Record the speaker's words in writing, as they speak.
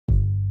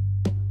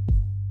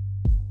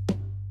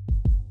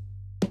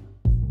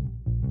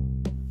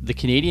The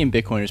Canadian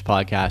Bitcoiners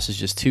podcast is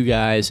just two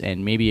guys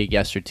and maybe a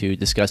guest or two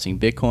discussing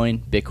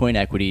Bitcoin, Bitcoin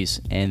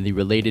equities, and the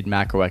related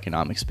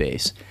macroeconomic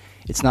space.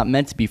 It's not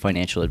meant to be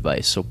financial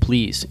advice, so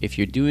please, if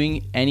you're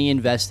doing any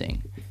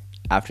investing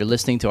after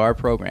listening to our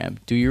program,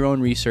 do your own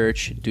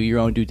research, do your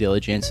own due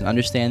diligence, and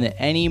understand that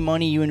any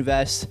money you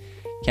invest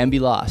can be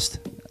lost.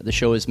 The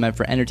show is meant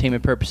for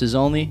entertainment purposes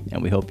only,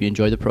 and we hope you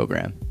enjoy the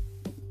program.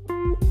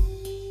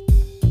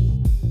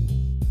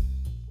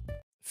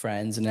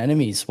 Friends and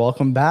enemies,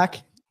 welcome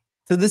back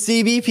to the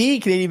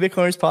CBP, Canadian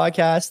Bitcoiners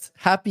podcast.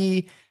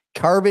 Happy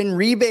Carbon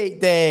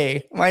Rebate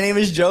Day. My name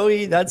is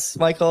Joey. That's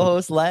my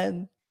co-host,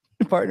 Len,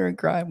 partner in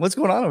crime. What's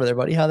going on over there,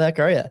 buddy? How the heck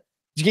are you? Did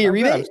you get your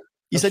rebate?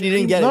 You said you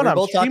didn't get it. We were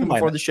both talking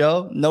before the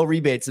show. No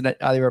rebates in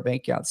either of our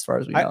bank accounts, as far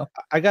as we know.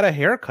 I got a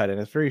haircut, and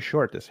it's very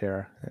short, this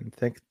hair. And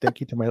thank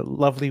you to my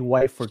lovely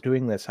wife for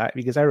doing this.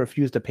 Because I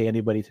refuse to pay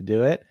anybody to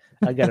do it.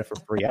 I get it for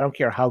free. I don't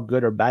care how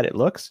good or bad it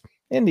looks.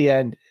 In the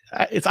end,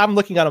 I'm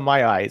looking out of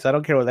my eyes. I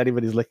don't care what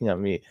anybody's looking at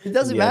me. It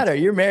doesn't matter.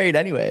 You're married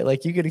anyway.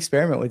 Like, you could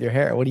experiment with your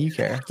hair. What do you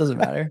care? It doesn't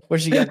matter.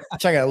 Where's she gonna?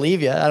 She's not gonna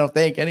leave you. I don't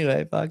think.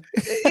 Anyway, fuck.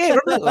 Hey,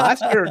 remember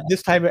last year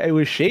this time it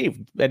was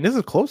shaved, and this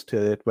is close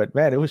to it, but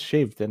man, it was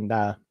shaved, and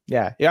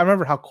yeah. I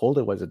remember how cold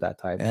it was at that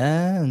time.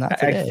 Not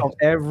today. I felt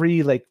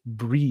every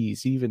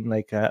breeze, even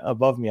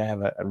above me. I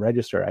have a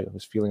register. I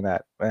was feeling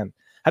that. Man,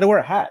 I had to wear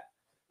a hat.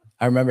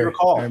 I remember.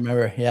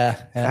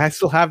 Yeah. I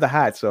still have the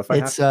hat, so if I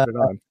have to put it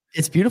on.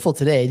 It's beautiful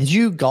today. Did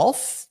you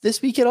golf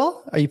this week at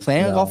all? Are you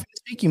planning on golfing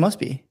this week? You must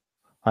be.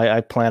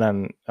 I plan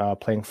on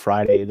playing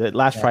Friday. The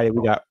last Friday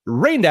we got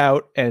rained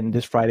out, and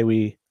this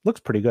Friday looks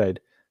pretty good.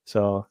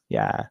 So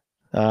yeah,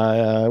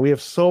 we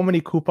have so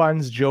many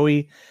coupons,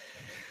 Joey.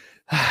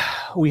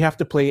 We have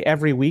to play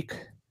every week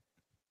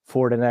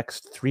for the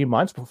next 3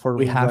 months before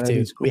we have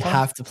to. We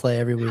have to play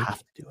every week. Have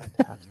to do it.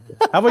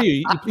 How about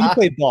you? You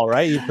played ball,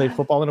 right? You played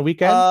football on the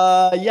weekend?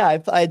 Yeah,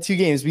 I had 2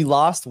 games. We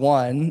lost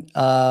one,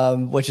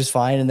 which is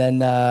fine. And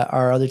then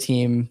our other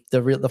team,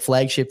 the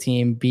flagship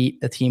team, beat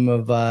a team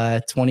of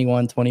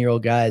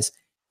 20-year-old guys.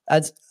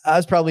 That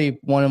was probably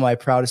one of my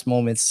proudest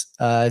moments,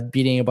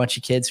 beating a bunch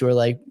of kids who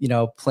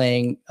are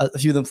playing. A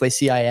few of them play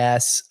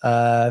CIS.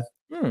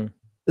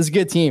 It's a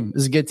good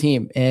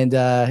team. And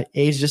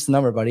age is just a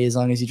number, buddy. As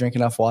long as you drink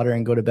enough water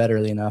and go to bed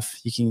early enough,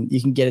 you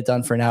can get it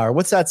done for an hour.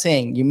 What's that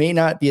saying? You may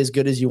not be as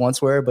good as you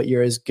once were, but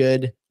you're as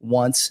good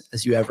once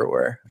as you ever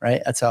were,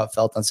 right? That's how it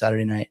felt on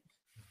Saturday night.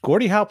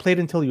 Gordie Howe played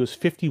until he was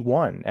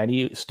 51, and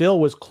he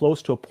still was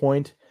close to a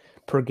point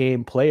per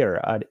game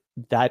player at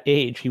that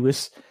age. He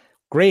was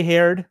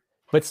gray-haired,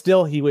 but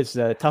still he was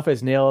tough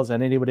as nails,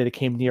 and anybody that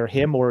came near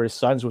him or his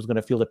sons was going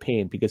to feel the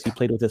pain because he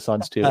played with his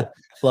sons too.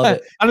 Love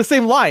it. On the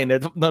same line,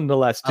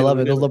 nonetheless. Too. I love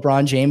it. The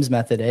LeBron James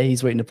method, eh?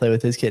 He's waiting to play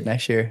with his kid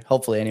next year.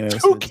 Hopefully, anyway.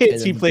 2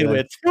 kids he played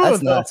with.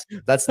 That's nuts.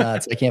 That's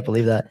nuts. I can't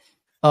believe that.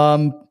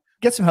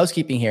 Get some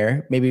housekeeping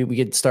here. Maybe we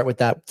could start with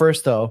that.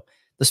 First, though,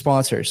 the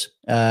sponsors.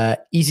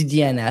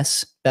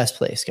 EasyDNS, best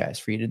place, guys,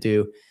 for you to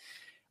do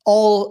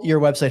all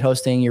your website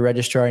hosting, your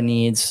registrar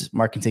needs.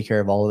 Mark can take care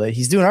of all of it.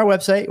 He's doing our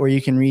website where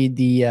you can read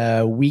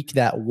the week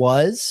that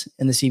was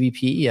in the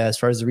CBP as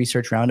far as the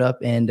research roundup,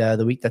 and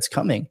the week that's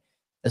coming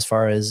as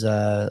far as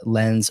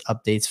Lens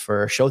updates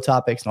for show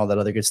topics and all that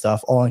other good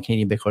stuff, all on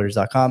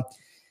CanadianBitcoiners.com.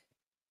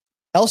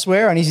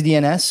 Elsewhere on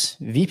EasyDNS,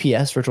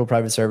 VPS, virtual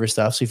private server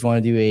stuff. So if you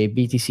want to do a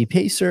BTC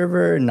Pay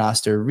server,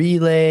 Nostr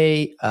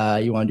Relay,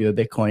 you want to do a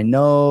Bitcoin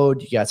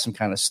node, you got some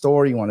kind of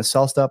store, you want to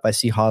sell stuff. I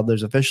see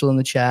Hodler's official in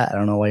the chat. I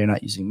don't know why you're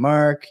not using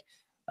Mark.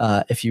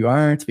 If you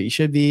aren't, but you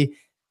should be.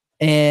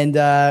 And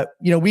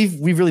we've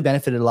really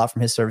benefited a lot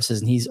from his services,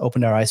 and he's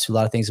opened our eyes to a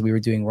lot of things that we were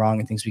doing wrong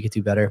and things we could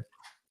do better.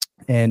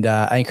 And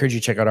I encourage you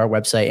to check out our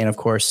website. And of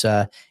course,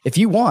 if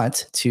you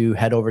want to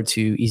head over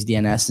to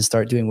EasyDNS and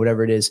start doing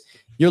whatever it is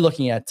you're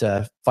looking at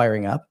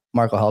firing up,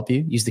 Mark will help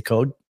you. Use the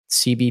code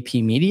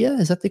CBP Media.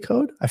 Is that the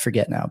code? I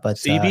forget now. But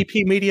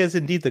CBP Media is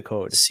indeed the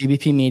code.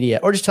 CBP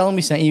Media. Or just tell him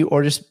we sent you,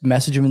 or just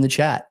message him in the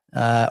chat,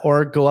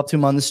 or go up to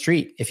him on the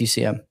street if you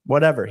see him.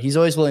 Whatever. He's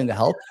always willing to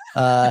help.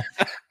 I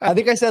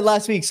think I said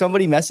last week,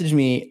 somebody messaged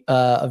me,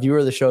 a viewer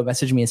of the show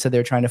messaged me and said they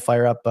were trying to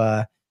fire up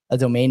a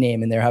domain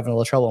name and they're having a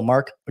little trouble.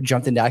 Mark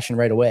jumped into action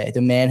right away.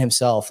 The man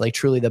himself,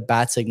 truly the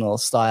bat signal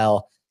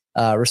style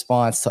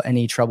response to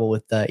any trouble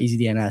with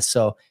EasyDNS.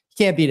 So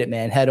you can't beat it,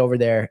 man. Head over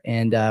there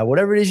and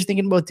whatever it is you're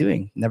thinking about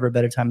doing, never a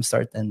better time to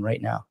start than right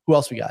now. Who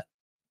else we got?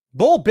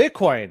 Bull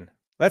Bitcoin.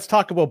 Let's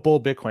talk about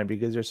Bull Bitcoin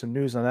because there's some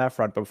news on that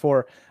front.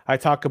 Before I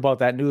talk about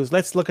that news,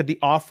 let's look at the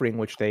offering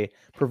which they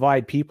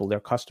provide people, their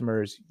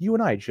customers, you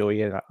and I,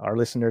 Joey, and our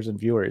listeners and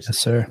viewers. Yes,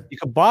 sir. You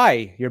can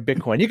buy your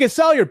Bitcoin. You can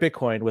sell your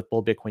Bitcoin with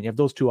Bull Bitcoin. You have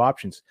those 2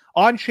 options.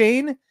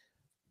 On-chain,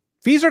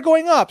 fees are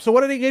going up. So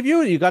what do they give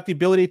you? You got the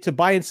ability to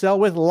buy and sell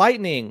with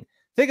Lightning.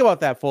 Think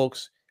about that,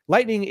 folks.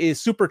 Lightning is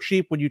super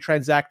cheap when you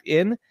transact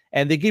in,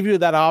 and they give you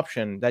that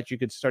option that you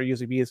could start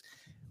using fees.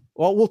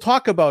 Well, we'll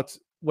talk about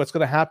what's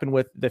going to happen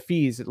with the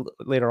fees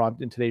later on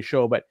in today's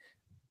show, but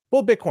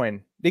Bull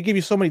Bitcoin, they give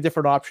you so many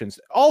different options.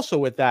 Also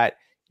with that,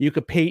 you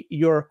could pay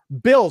your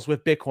bills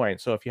with Bitcoin.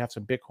 So if you have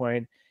some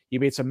Bitcoin, you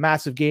made some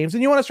massive gains,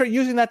 and you want to start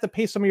using that to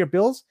pay some of your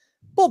bills,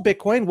 well,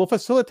 Bitcoin will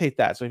facilitate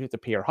that. So if you have to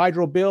pay your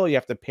hydro bill, you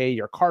have to pay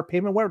your car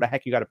payment, whatever the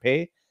heck you got to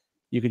pay,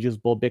 you could use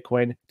Bull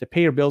Bitcoin to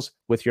pay your bills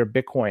with your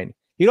Bitcoin.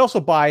 You'd also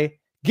buy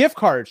gift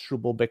cards through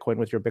Bull Bitcoin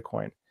with your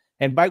Bitcoin.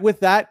 And with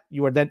that,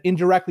 you are then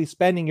indirectly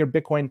spending your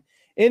Bitcoin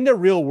in the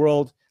real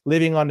world,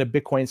 living on the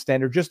Bitcoin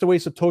standard, just the way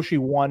Satoshi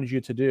wanted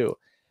you to do.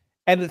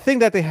 And the thing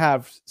that they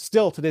have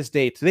still to this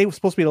day, today was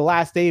supposed to be the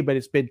last day, but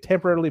it's been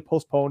temporarily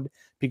postponed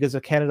because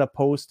of Canada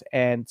Post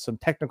and some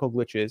technical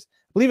glitches.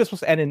 I believe it's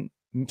supposed to end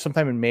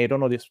sometime in May. I don't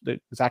know the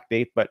exact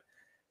date, but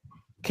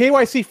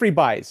KYC-free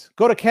buys.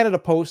 Go to Canada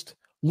Post,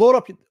 load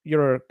up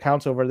your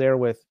accounts over there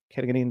with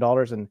Canadian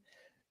dollars, and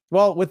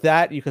well, with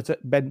that, you could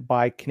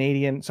buy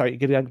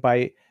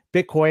Bitcoin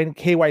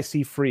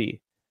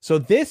KYC-free. So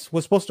this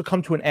was supposed to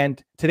come to an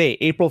end today,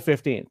 April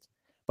 15th,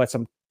 but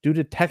due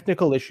to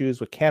technical issues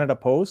with Canada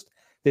Post,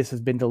 this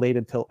has been delayed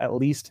until at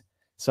least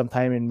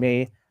sometime in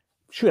May.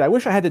 Shoot, I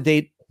wish I had the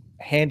date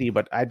handy,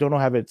 but I don't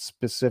have it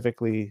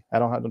specifically. I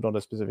don't know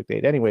the specific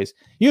date. Anyways,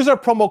 use our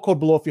promo code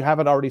below if you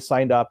haven't already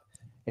signed up.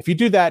 If you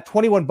do that,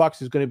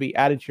 $21 is going to be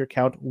added to your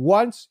account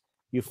once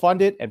you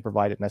fund it and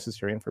provide it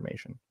necessary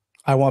information.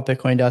 I want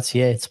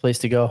Bitcoin.ca. It's a place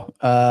to go.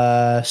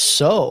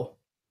 So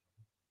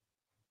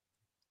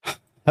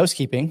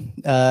housekeeping.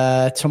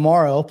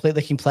 Tomorrow, Plate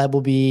Licking Pleb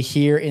will be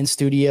here in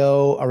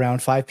studio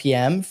around 5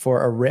 p.m.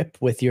 for a rip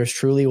with yours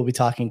truly. We'll be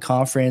talking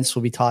conference.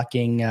 We'll be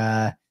talking,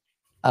 I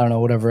don't know,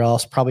 whatever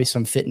else. Probably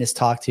some fitness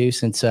talk too,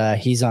 since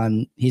he's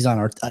on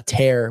a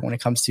tear when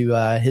it comes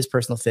to his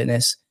personal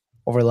fitness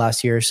over the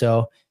last year or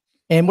so.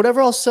 And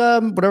whatever else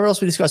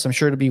we discuss, I'm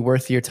sure it'll be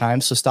worth your time.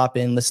 So stop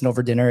in, listen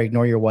over dinner,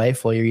 ignore your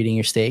wife while you're eating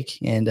your steak,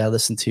 and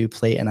listen to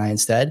Plate and I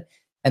instead.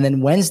 And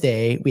then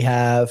Wednesday we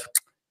have,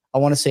 I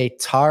want to say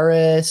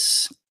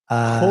Taurus,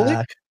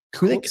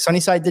 Kulik,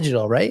 Sunnyside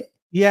Digital, right?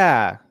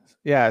 Yeah.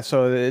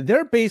 So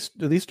they're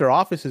based, at least their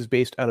office is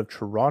based out of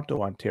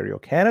Toronto, Ontario,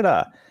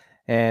 Canada.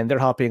 And they're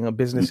helping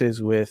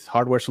businesses with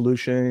hardware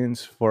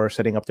solutions for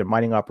setting up their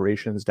mining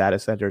operations, data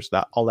centers,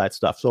 all that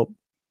stuff. So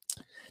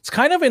it's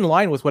kind of in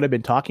line with what I've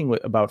been talking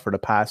about for the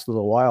past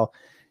little while.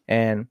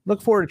 And look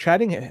forward to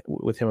chatting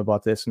with him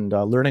about this and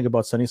learning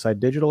about Sunnyside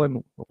Digital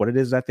and what it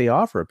is that they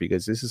offer,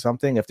 because this is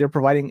something, if they're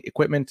providing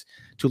equipment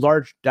to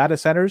large data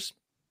centers,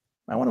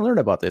 I want to learn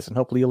about this, and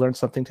hopefully you'll learn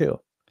something too.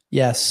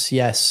 Yes.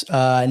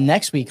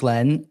 Next week,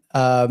 Len,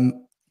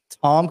 Tom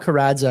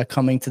Karadza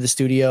coming to the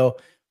studio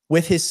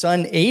with his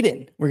son,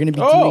 Aiden. We're going to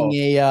be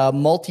doing a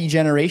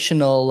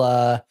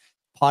multi-generational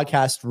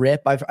podcast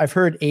rip. I've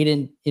heard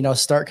Aiden,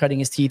 start cutting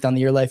his teeth on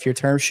the Your Life, Your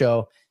Term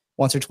show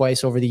once or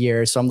twice over the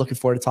years. So I'm looking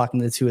forward to talking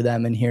to the two of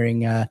them and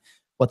hearing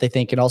what they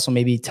think, and also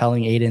maybe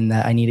telling Aiden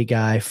that I need a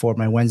guy for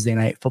my Wednesday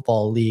night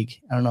football league.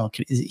 I don't know.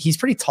 He's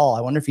pretty tall.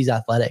 I wonder if he's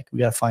athletic. We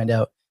got to find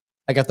out.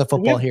 I got the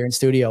football here in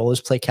studio. We'll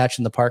just play catch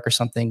in the park or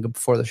something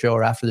before the show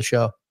or after the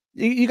show.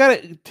 You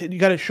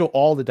gotta show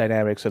all the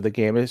dynamics of the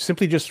game. It's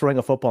simply just throwing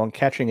a football and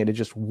catching it is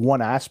just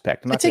one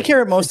aspect. I take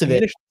care of most of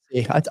it.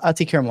 I'll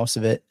take care of most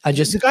of it. I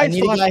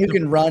need a guy who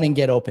can run and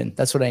get open.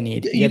 That's what I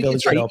need. You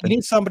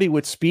need somebody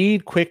with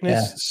speed,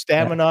 quickness,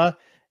 stamina,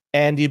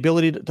 and the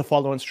ability to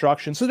follow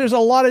instructions. So there's a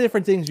lot of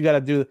different things you got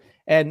to do.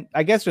 And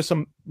I guess there's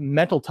some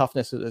mental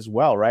toughness as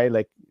well, right?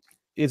 Like,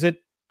 is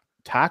it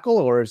tackle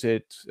or is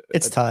it?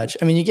 It's touch.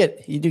 I mean,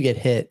 you do get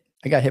hit.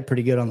 I got hit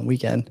pretty good on the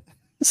weekend.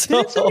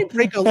 Didn't somebody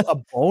break a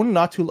bone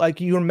not too,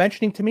 like you were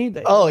mentioning to me?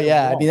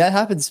 I mean, that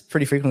happens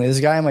pretty frequently. There's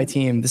a guy on my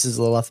team. This is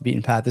a little off the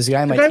beaten path. There's a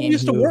guy on my team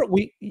used to work.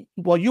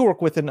 You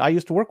work with, and I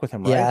used to work with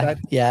him, right?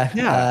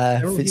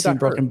 Yeah. Some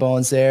broken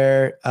bones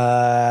there.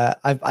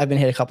 I've been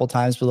hit a couple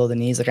times below the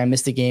knees. Like, I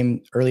missed a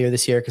game earlier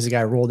this year because a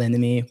guy rolled into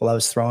me while I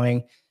was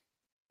throwing.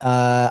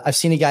 I've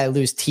seen a guy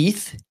lose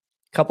teeth a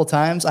couple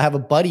times. I have a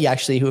buddy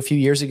actually who a few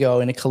years ago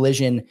in a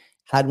collision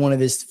had one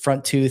of his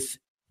front teeth,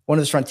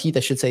 I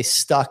should say,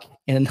 stuck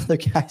in another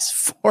guy's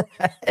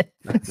forehead.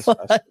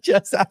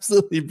 Just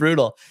absolutely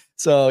brutal.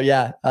 So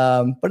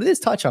but it is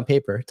touch on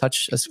paper,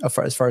 as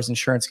far as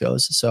insurance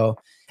goes. So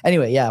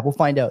anyway, we'll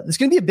find out. It's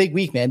going to be a big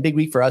week, man. Big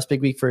week for us,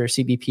 big week for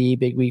CBP,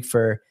 big week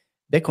for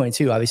Bitcoin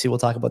too. Obviously, we'll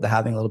talk about the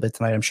halving a little bit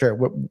tonight, I'm sure.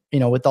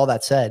 With all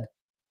that said,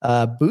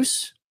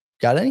 Boost,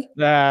 got any?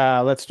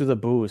 Let's do the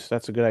boost.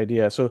 That's a good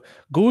idea. So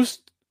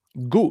Goose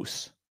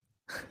boosts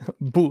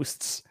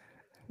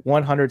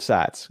 100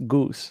 sats.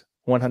 Goose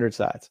 100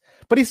 sats.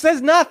 But he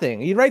says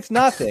nothing. He writes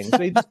nothing. So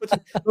he just puts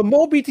the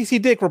Mo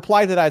BTC Dick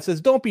replied to that,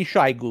 says, "Don't be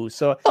shy, Goose."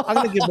 So I'm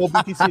going to give Mo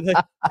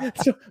BTC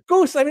so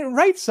Goose,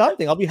 write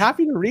something. I'll be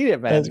happy to read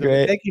it, man. That's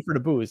great. Thank you for the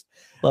boost.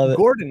 Love it.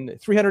 Gordon,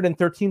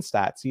 313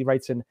 stats. He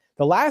writes in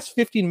the last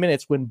 15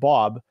 minutes when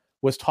Bob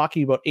was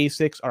talking about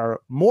ASICs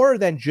are more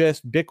than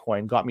just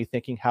Bitcoin got me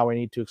thinking how I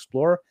need to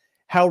explore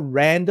how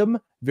random,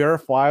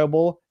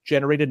 verifiable,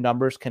 generated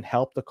numbers can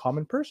help the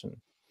common person.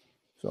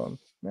 So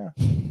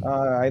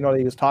I know that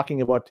he was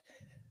talking about,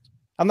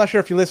 I'm not sure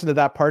if you listened to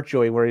that part,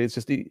 Joey, where it's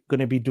just going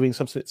to be doing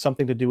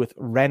something to do with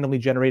randomly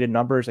generated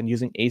numbers and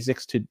using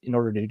ASICs in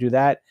order to do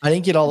that. I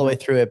didn't get all the way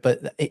through it,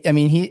 but I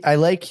mean, I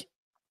like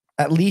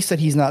at least that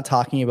he's not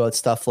talking about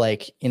stuff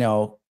like,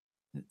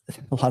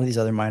 a lot of these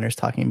other miners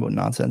talking about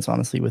nonsense,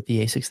 honestly, with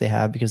the ASICs they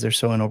have because they're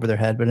so in over their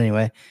head. But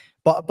anyway,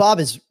 Bob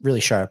is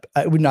really sharp.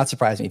 It would not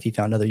surprise me if he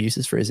found other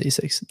uses for his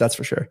ASICs. That's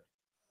for sure.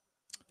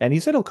 And he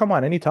said he'll come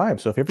on anytime.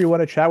 So if ever you want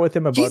to chat with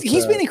him about,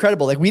 he's been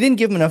incredible. Like, we didn't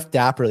give him enough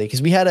dap really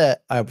because we had a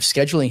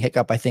scheduling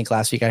hiccup, I think,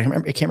 last week. I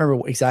can't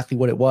remember exactly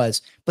what it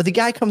was, but the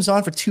guy comes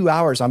on for 2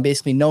 hours on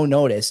basically no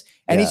notice,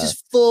 and he's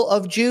just full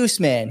of juice,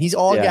 man. He's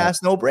all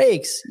gas, no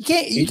brakes.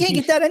 You can't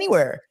get that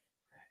anywhere.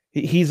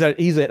 He's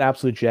an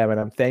absolute gem,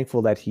 and I'm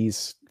thankful that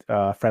he's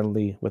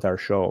friendly with our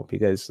show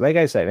because, like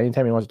I said,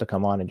 anytime he wants to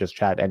come on and just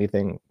chat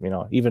anything,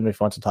 even if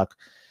he wants to talk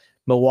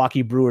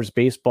Milwaukee Brewers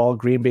baseball,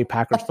 Green Bay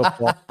Packers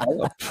football,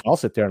 I'll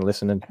sit there and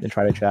listen and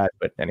try to chat.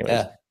 But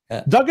anyways,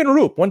 Duggan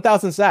Roop,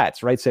 1,000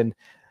 sats, writes in,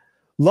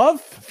 love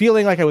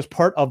feeling like I was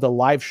part of the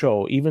live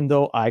show, even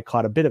though I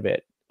caught a bit of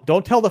it.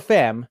 Don't tell the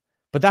fam,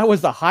 but that was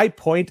the high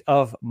point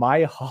of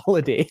my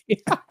holiday.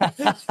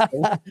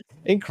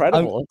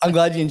 Incredible. I'm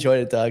glad you enjoyed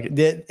it, Doug.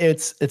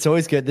 It's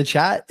always good. The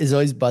chat is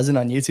always buzzing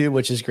on YouTube,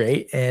 which is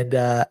great. And,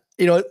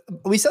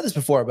 we said this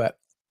before, but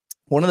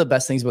one of the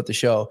best things about the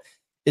show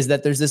is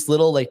that there's this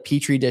little like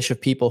petri dish of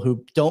people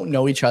who don't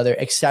know each other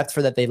except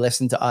for that they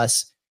listen to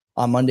us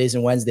on Mondays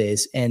and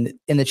Wednesdays. And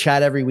in the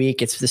chat every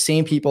week, it's the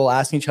same people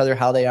asking each other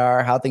how they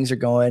are, how things are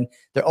going.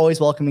 They're always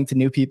welcoming to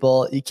new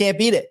people. You can't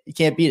beat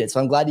it. So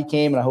I'm glad you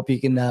came, and I hope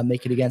you can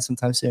make it again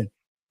sometime soon.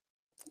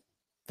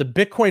 The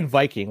Bitcoin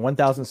Viking,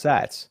 1,000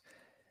 sats.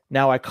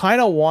 Now I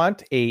kind of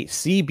want a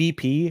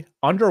CBP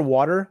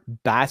underwater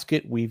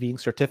basket weaving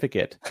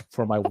certificate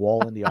for my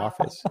wall in the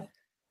office.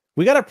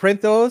 We got to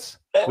print those.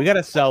 We got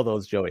to sell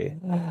those, Joey.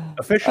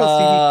 Official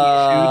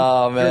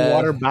CBP issued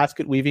underwater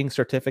basket weaving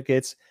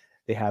certificates.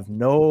 They have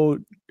no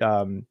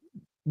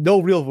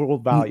real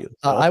world value.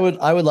 So. I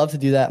would love to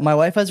do that. My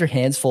wife has her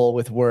hands full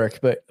with work,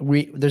 but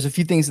there's a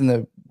few things in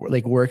the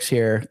works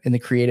here in the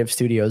creative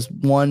studios.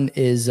 One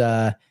is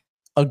a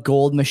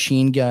gold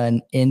machine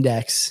gun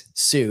index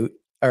suit.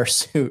 I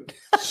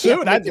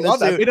love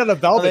that. Made out of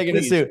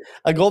velvet.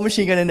 A gold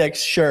machine gun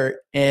index shirt,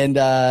 and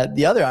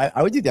the other,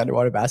 I would do the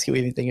underwater basket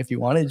weaving thing if you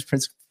wanted.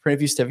 Just print a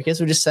few certificates.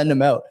 We'll just send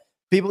them out.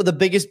 People with the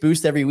biggest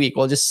boost every week.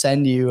 We'll just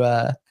send you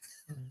a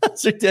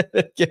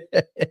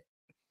certificate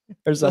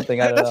or something.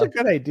 That's a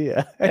good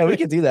idea. Yeah, we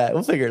can do that.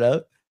 We'll figure it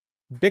out.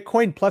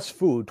 Bitcoin plus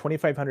food,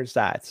 2,500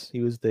 sats.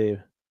 He was the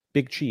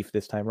big chief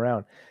this time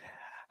around.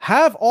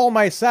 Have all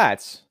my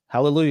sats.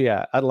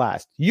 Hallelujah! At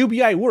last,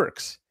 UBI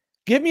works.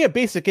 Give me a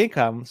basic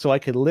income so I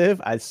can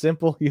live as a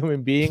simple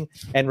human being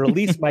and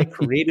release my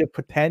creative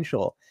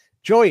potential.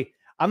 Joey,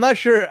 I'm not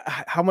sure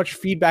how much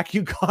feedback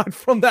you got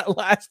from that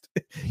last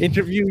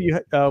interview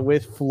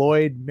with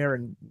Floyd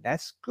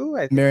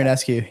Marinescu.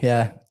 Marinescu,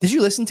 yeah. Did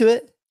you listen to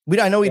it?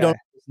 I know we don't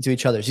listen to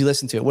each other. Did you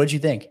listen to it? What did you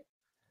think?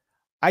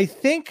 I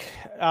think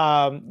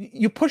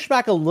you pushed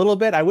back a little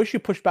bit. I wish you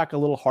pushed back a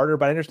little harder,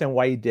 but I understand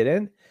why you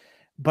didn't.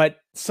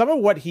 But some of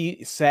what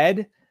he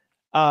said,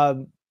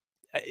 I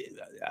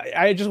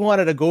just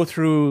wanted to go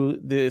through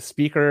the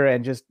speaker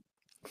and just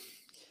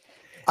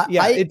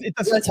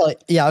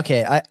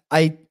okay.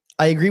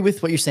 I agree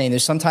with what you're saying.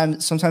 There's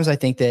sometimes I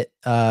think that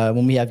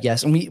when we have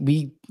guests, and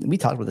we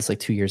talked about this like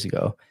 2 years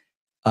ago,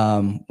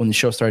 when the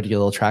show started to get a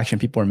little traction,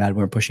 people were mad when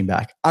we were pushing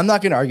back. I'm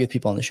not going to argue with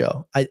people on the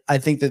show. I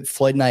think that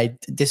Floyd and I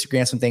disagree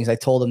on some things. I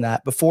told him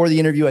that before the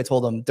interview, I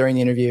told him during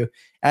the interview,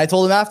 and I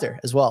told him after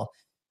as well.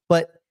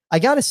 But I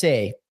got to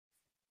say,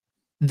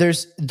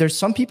 there's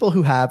some people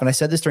who have, and I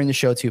said this during the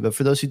show too, but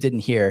for those who didn't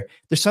hear,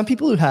 there's some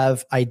people who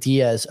have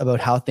ideas about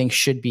how things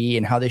should be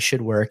and how they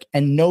should work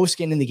and no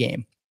skin in the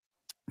game.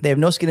 They have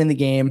no skin in the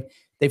game.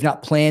 They've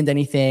not planned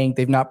anything.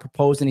 They've not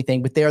proposed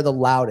anything, but they are the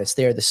loudest.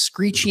 They are the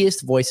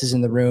screechiest voices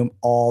in the room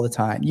all the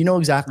time. You know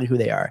exactly who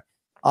they are.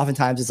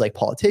 Oftentimes it's like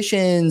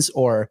politicians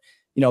or,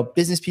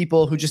 business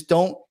people who just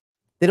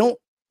they're not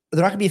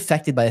going to be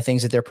affected by the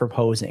things that they're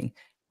proposing.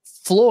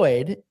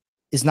 Floyd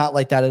is not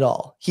like that at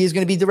all. He is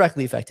going to be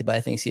directly affected by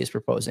the things he is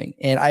proposing.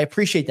 And I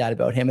appreciate that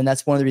about him. And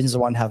that's one of the reasons I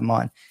wanted to have him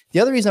on. The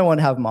other reason I wanted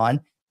to have him on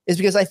is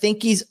because I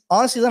think he's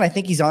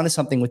onto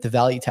something with the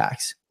value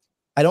tax.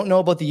 I don't know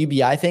about the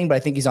UBI thing, but I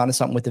think he's onto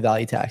something with the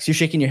value tax. You're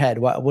shaking your head.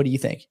 What do you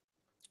think?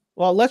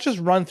 Well, let's just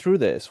run through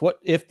this. What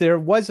if there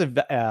was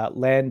a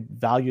land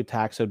value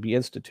tax that would be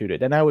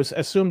instituted? And I was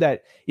assumed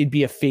that it'd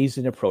be a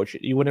phased-in approach.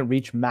 You wouldn't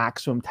reach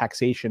maximum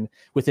taxation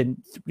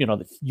within,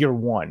 year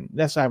one.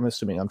 That's what I'm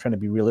assuming. I'm trying to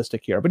be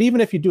realistic here. But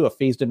even if you do a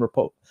phased-in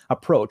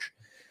approach,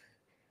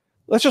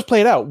 let's just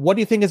play it out. What do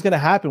you think is going to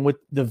happen with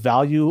the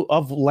value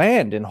of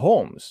land and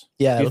homes?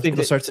 Yeah, I think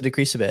it starts to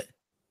decrease a bit.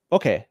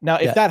 Okay. Now,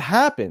 if that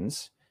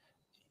happens,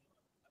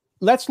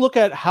 let's look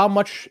at how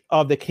much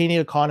of the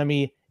Canadian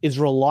economy is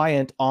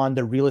reliant on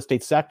the real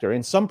estate sector.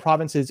 In some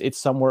provinces, it's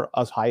somewhere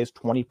as high as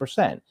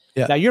 20%.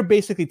 Yeah. Now, you're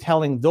basically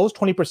telling those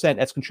 20%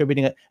 that's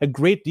contributing a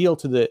great deal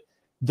to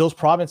those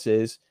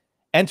provinces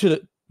and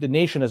to the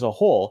nation as a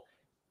whole,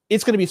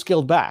 it's going to be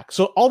scaled back.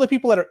 So all the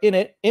people that are in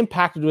it,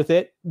 impacted with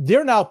it,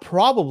 they're now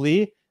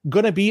probably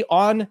going to be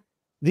on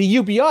the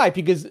UBI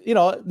because,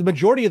 the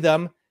majority of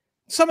them,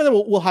 some of them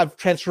will have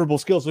transferable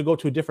skills to go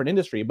to a different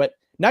industry. But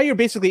now you're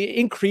basically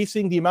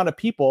increasing the amount of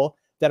people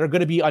that are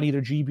going to be on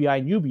either GBI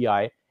and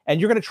UBI. And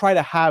you're going to try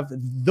to have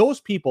those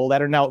people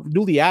that are now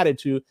newly added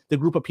to the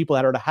group of people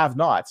that are the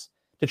have-nots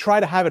to try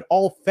to have it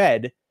all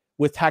fed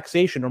with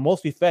taxation, or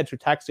mostly fed through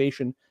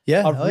taxation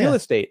of real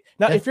estate.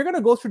 Now, if you're going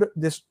to go through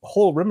this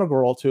whole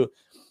rigmarole to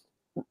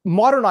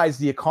modernize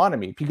the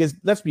economy, because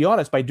let's be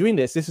honest, by doing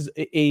this is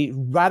a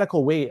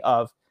radical way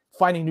of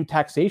finding new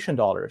taxation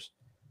dollars.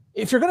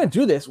 If you're going to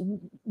do this,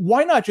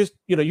 why not just,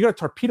 you're going to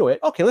torpedo it?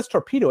 Okay, let's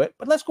torpedo it,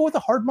 but let's go with the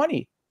hard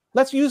money.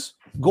 Let's use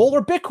gold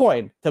or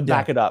Bitcoin to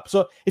back it up.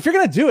 So if you're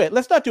going to do it,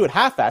 let's not do it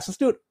half-ass. Let's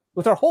do it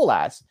with our whole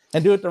ass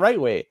and do it the right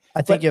way.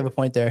 I think you have a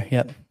point there.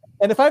 Yep.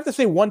 And if I have to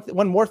say one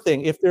more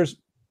thing, if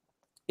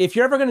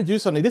you're ever going to do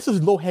something, this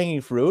is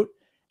low-hanging fruit.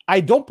 I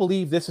don't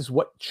believe this is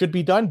what should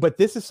be done, but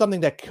this is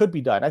something that could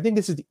be done. I think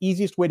this is the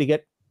easiest way to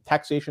get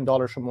taxation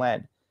dollars from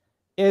land,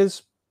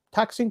 is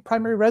taxing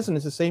primary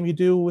residence the same you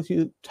do with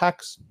you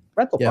tax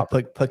rental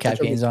property. Put cap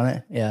gains on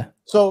it. Yeah.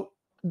 So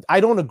I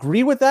don't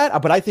agree with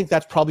that, but I think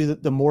that's probably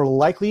the more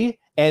likely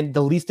and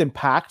the least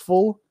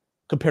impactful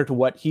compared to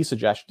what he's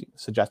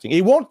suggesting.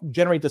 It won't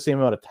generate the same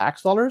amount of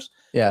tax dollars,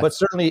 but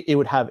certainly it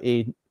would have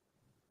a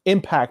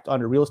impact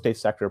on the real estate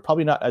sector.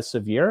 Probably not as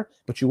severe,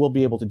 but you will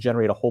be able to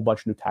generate a whole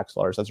bunch of new tax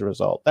dollars as a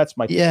result. That's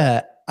my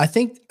I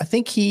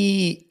think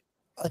he.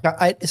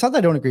 Like it's not that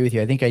I don't agree with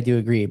you. I think I do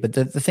agree. But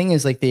the thing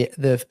is, like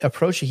the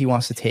approach that he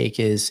wants to take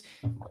is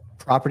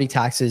property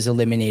taxes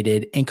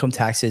eliminated, income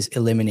taxes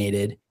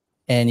eliminated,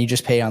 and you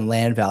just pay on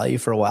land value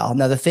for a while.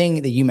 Now, the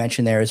thing that you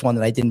mentioned there is one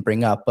that I didn't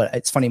bring up, but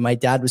it's funny. My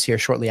dad was here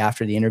shortly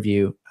after the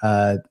interview.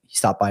 He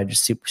stopped by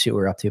just to see what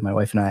we were up to, my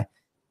wife and I.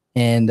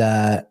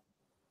 And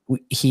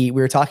we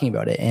were talking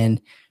about it.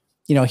 And,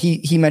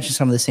 he mentioned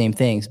some of the same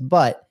things.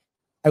 But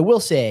I will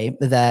say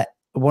that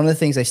one of the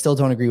things I still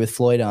don't agree with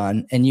Floyd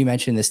on, and you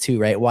mentioned this too,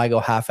 right? Why go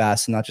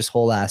half-ass and not just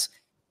whole-ass?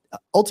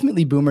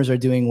 Ultimately, boomers are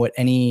doing what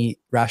any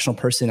rational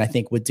person, I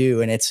think, would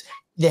do. And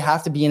they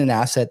have to be in an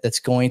asset that's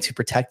going to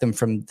protect them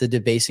from the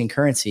debasing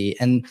currency.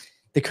 And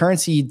the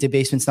currency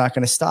debasement's not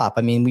going to stop.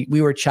 I mean,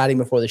 we were chatting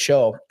before the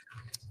show,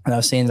 and I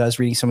was saying that I was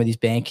reading some of these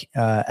bank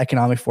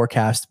economic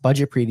forecast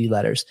budget preview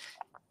letters.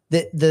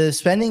 The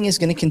spending is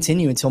going to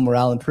continue until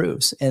morale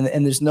improves.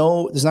 And there's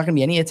not going to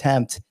be any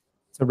attempt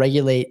to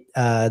regulate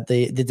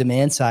the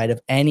demand side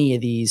of any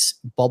of these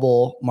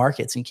bubble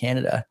markets in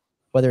Canada,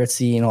 whether it's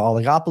the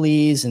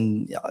oligopolies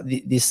and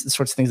these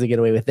sorts of things that get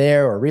away with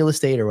there, or real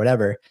estate or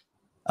whatever.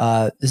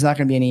 There's not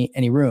going to be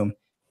any room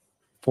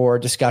for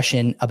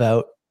discussion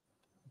about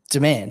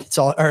demand. It's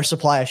all, or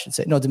supply, I should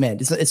say. No,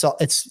 demand. It's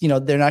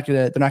they're not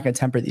going to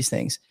temper these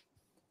things.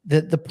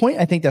 The point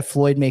I think that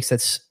Floyd makes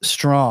that's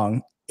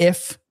strong,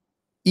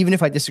 even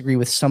if I disagree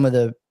with some of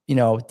the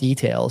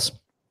details,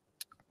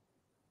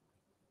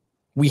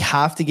 we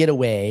have to get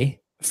away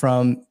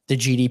from the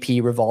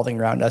GDP revolving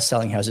around us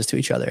selling houses to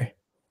each other.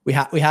 We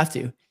have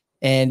to.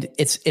 And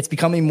it's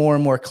becoming more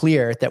and more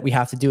clear that we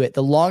have to do it.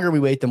 The longer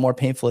we wait, the more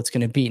painful it's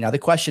going to be. Now, the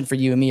question for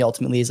you and me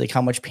ultimately is, like,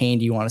 how much pain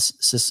do you want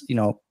to,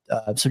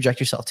 subject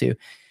yourself to?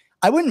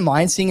 I wouldn't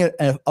mind seeing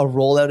a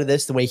rollout of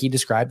this the way he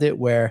described it,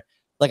 where,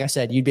 like I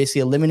said, you'd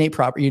basically eliminate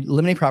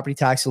property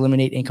tax,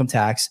 eliminate income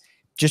tax,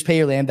 just pay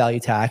your land value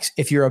tax.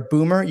 If you're a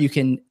boomer, you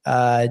can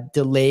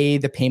delay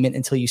the payment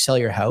until you sell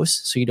your house,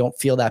 so you don't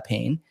feel that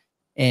pain.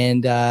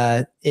 And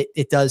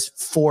it does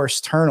force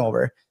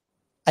turnover.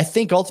 I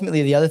think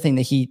ultimately the other thing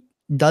that he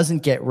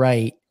doesn't get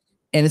right,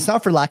 and it's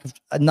not for lack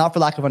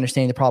of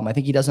understanding the problem. I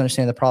think he does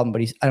understand the problem,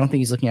 but I don't think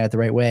he's looking at it the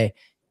right way.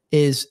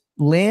 Is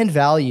land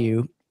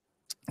value,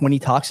 when he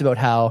talks about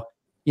how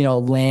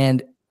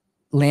land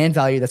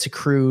value that's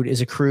accrued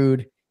is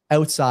accrued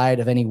outside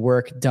of any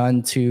work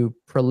done to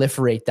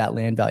proliferate that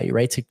land value,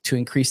 right? To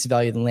increase the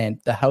value of the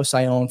land. The house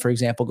I own, for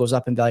example, goes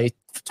up in value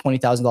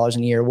 $20,000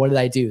 a year. What did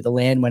I do? The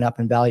land went up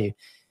in value.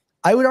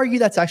 I would argue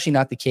that's actually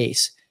not the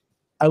case.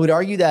 I would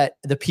argue that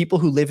the people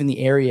who live in the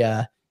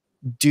area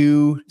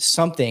do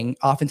something,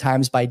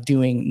 oftentimes by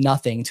doing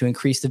nothing, to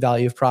increase the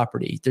value of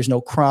property. There's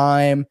no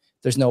crime.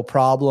 There's no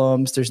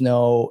problems. There's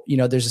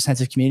a sense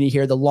of community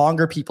here. The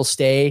longer people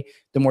stay,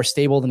 the more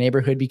stable the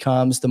neighborhood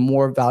becomes, the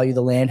more value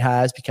the land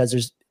has, because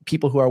there's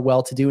people who are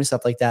well-to-do and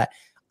stuff like that.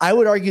 I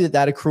would argue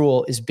that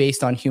accrual is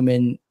based on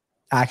human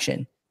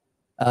action,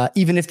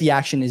 even if the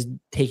action is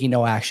taking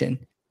no action.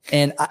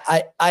 And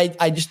I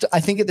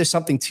think that there's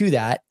something to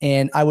that.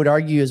 And I would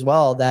argue as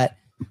well that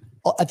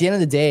at the end of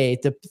the day,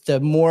 the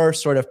more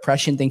sort of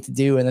prescient thing to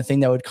do, and the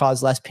thing that would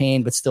cause less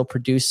pain but still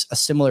produce a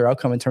similar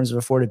outcome in terms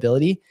of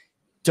affordability,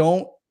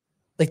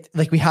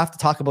 we have to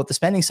talk about the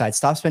spending side.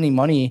 Stop spending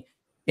money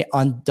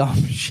on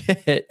dumb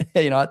shit,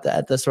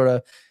 at the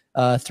sort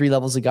of 3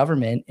 levels of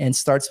government, and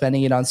start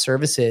spending it on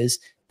services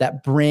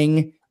that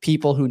bring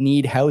people who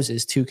need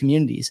houses to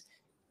communities.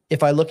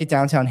 If I look at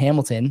downtown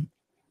Hamilton,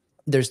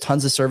 there's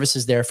tons of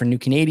services there for new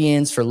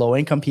Canadians, for low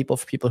income people,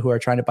 for people who are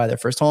trying to buy their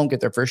first home, get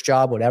their first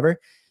job, whatever,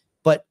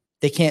 but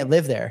they can't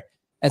live there.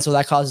 And so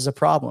that causes a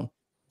problem.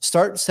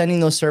 start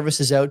sending those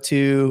services out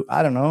to,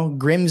 I don't know,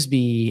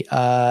 Grimsby,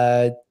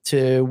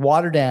 to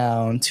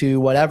Waterdown, to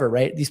whatever,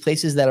 right? These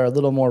places that are a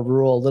little more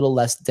rural, a little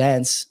less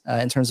dense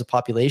in terms of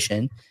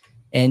population,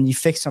 and you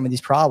fix some of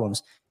these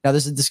problems. Now,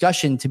 there's a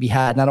discussion to be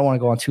had, and I don't want to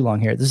go on too long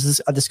here. This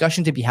is a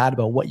discussion to be had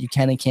about what you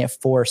can and can't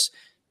force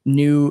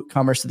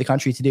newcomers to the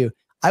country to do.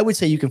 I would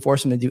say you can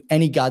force them to do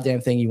any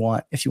goddamn thing you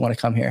want if you want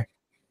to come here.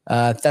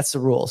 That's the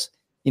rules.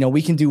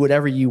 We can do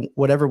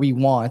whatever we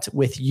want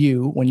with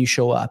you when you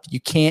show up. You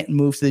can't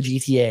move to the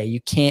GTA. You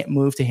can't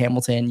move to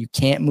Hamilton. You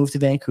can't move to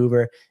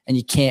Vancouver, and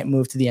you can't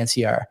move to the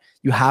NCR.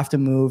 You have to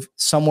move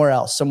somewhere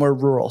else, somewhere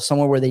rural,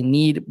 somewhere where they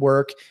need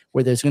work,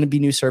 where there's going to be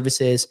new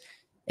services.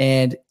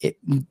 And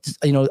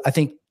I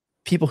think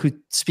people who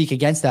speak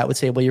against that would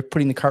say, well, you're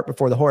putting the cart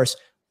before the horse.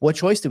 What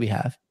choice do we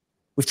have?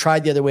 We've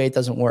tried the other way. It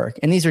doesn't work.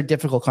 And these are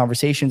difficult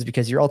conversations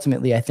because you're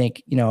ultimately, I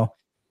think,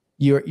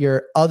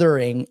 you're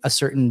othering a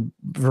certain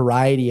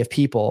variety of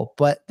people,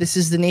 but this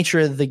is the nature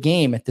of the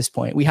game at this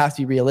point. We have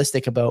to be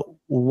realistic about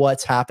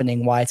what's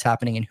happening, why it's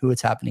happening, and who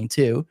it's happening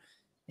to.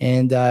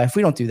 And if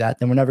we don't do that,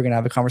 then we're never going to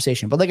have a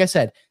conversation. But like I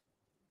said,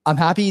 I'm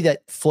happy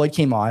that Floyd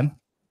came on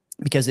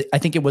because I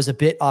think it was a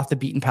bit off the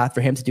beaten path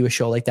for him to do a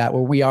show like that,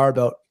 where we are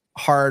about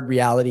hard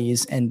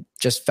realities and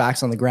just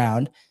facts on the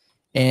ground.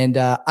 And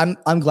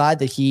I'm glad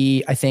that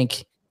he, I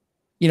think,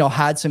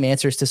 had some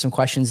answers to some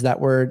questions that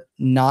were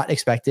not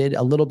expected,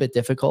 a little bit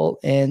difficult.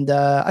 And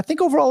I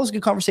think overall it was a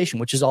good conversation,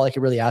 which is all I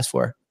could really ask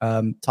for.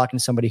 Talking to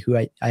somebody who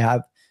I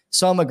have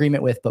some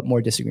agreement with, but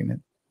more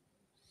disagreement.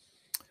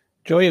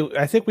 Joey,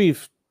 I think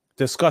we've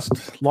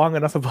discussed long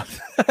enough about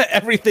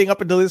everything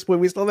up until this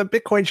point. We still have a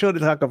Bitcoin show to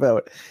talk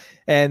about.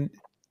 And,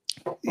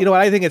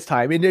 I think it's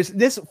time. And there's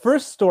this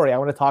first story I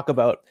want to talk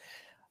about.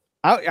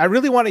 I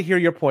really want to hear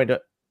your point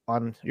of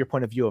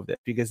view of this,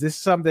 because this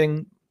is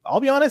something, I'll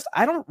be honest,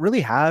 I don't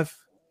really have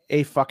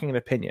a fucking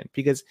opinion,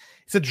 because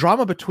it's a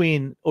drama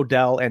between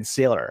Odell and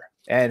Saylor.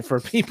 And for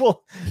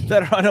people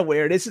that are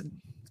unaware, this is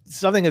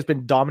something that's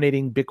been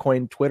dominating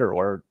Bitcoin Twitter,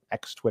 or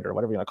X Twitter,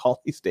 whatever you want to call it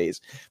these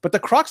days. But the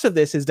crux of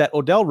this is that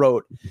Odell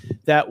wrote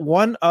that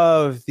one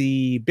of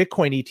the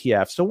Bitcoin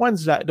ETFs, the one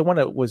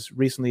that was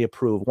recently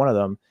approved, one of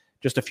them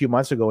just a few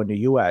months ago in the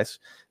US,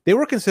 they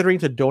were considering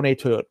to donate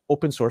to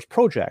open source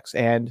projects.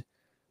 And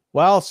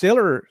while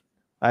Saylor,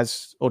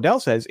 as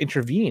Odell says,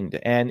 intervened.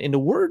 And in the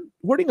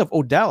wording of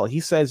Odell, he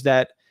says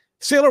that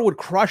Saylor would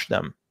crush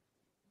them.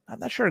 I'm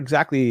not sure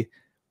exactly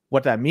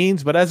what that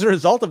means, but as a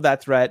result of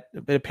that threat,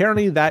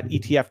 apparently that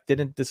ETF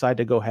didn't decide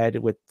to go ahead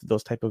with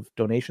those type of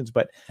donations.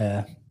 But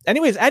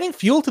anyways, adding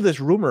fuel to this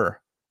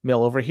rumor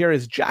mill over here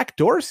is Jack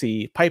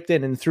Dorsey piped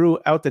in and threw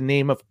out the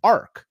name of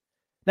ARK.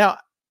 Now,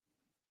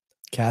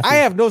 Kathy. I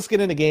have no skin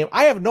in the game.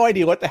 I have no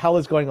idea what the hell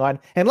is going on.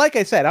 And like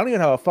I said, I don't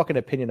even have a fucking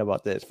opinion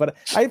about this, but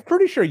I'm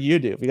pretty sure you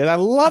do, because I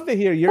love to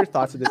hear your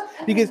thoughts of this,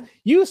 because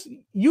you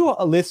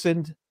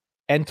listened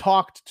and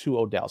talked to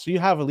Odell. So you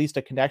have at least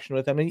a connection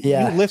with him. And you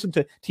listened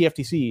to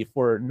TFTC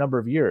for a number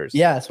of years.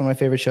 Yeah, it's one of my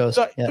favorite shows.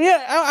 So,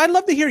 I'd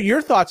love to hear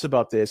your thoughts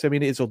about this. I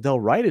mean, is Odell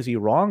right? Is he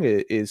wrong?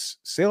 Is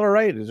Saylor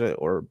right?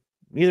 Or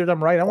neither of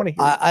them right? I want to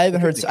hear. I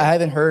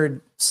haven't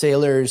heard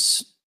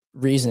Saylor's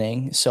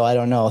reasoning, so I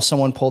don't know.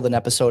 Someone pulled an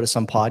episode of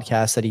some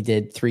podcast that he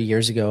did 3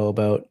 years ago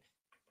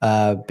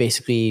about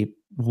basically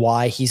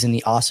why he's in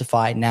the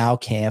ossify now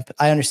camp.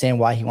 I understand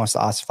why he wants to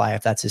ossify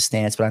if that's his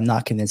stance, but I'm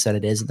not convinced that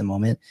it is at the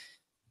moment.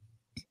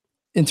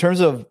 In terms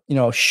of,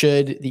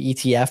 should the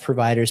ETF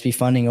providers be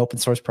funding open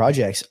source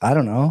projects? I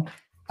don't know.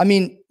 I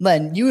mean,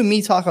 Len, you and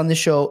me talk on this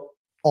show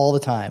all the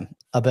time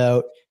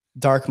about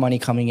dark money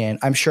coming in.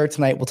 I'm sure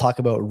tonight we'll talk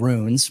about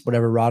runes,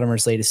 whatever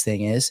Rodimer's latest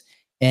thing is.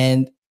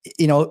 And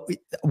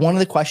one of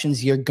the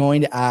questions you're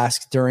going to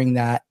ask during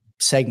that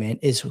segment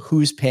is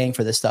who's paying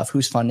for this stuff,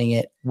 who's funding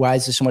it, why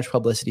is there so much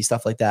publicity,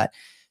 stuff like that.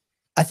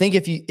 I think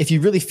if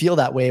you really feel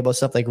that way about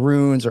stuff like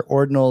runes or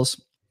ordinals,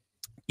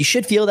 you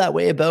should feel that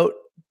way about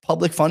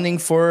public funding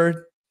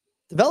for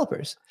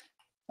developers.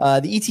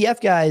 The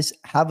ETF guys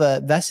have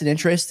a vested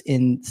interest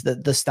in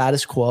the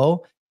status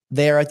quo.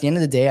 They're, at the end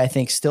of the day, I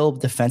think, still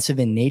defensive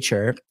in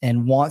nature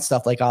and want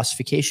stuff like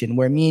ossification,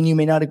 where me and you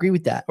may not agree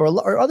with that,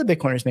 or other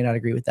Bitcoiners may not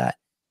agree with that,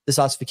 this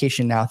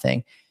ossification now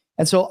thing.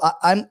 And so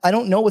I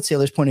don't know what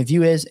Saylor's point of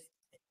view is.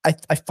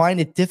 I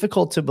find it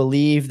difficult to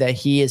believe that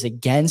he is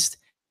against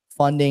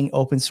funding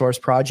open source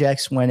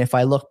projects, when if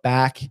I look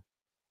back,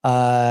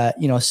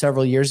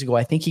 several years ago,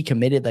 I think he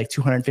committed like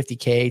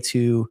 $250K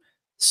to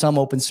some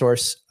open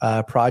source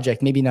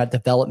project, maybe not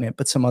development,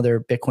 but some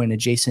other Bitcoin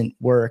adjacent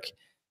work.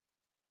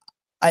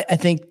 I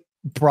think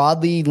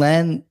broadly,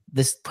 Len,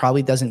 this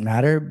probably doesn't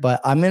matter, but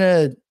I'm going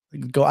to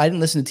go. I didn't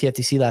listen to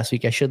TFTC last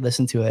week. I should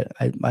listen to it.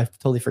 I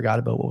totally forgot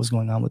about what was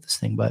going on with this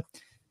thing, but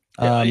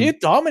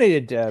it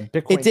dominated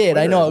Bitcoin. It did. Twitter,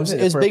 I know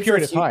it was big for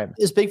a time.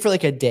 It was big for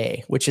like a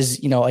day, which is,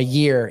 a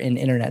year in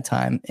internet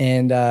time.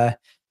 And I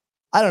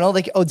don't know,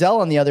 like Odell,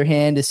 on the other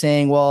hand, is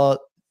saying, well,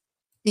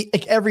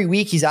 like every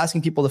week he's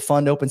asking people to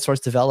fund open source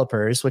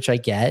developers, which I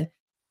get.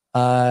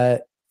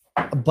 But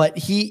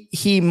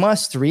he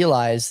must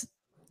realize,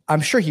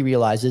 I'm sure he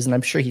realizes, and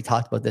I'm sure he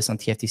talked about this on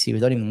TFTC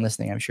without even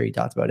listening. I'm sure he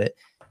talked about it,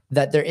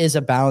 that there is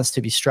a balance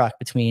to be struck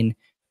between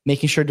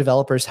making sure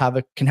developers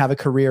can have a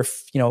career,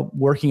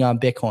 working on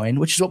Bitcoin,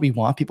 which is what we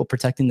want, people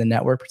protecting the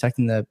network,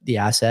 protecting the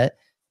asset,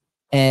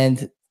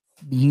 and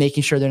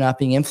making sure they're not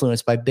being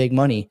influenced by big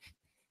money.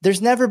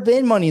 There's never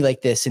been money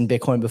like this in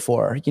Bitcoin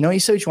before. You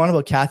say what you want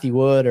about Cathie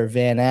Wood or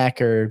Van Eck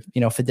or,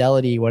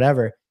 Fidelity,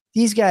 whatever.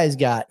 These guys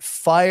got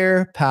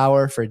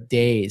firepower for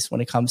days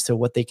when it comes to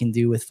what they can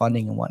do with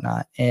funding and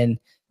whatnot. And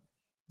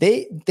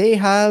they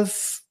have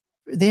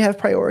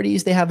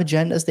priorities, they have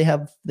agendas,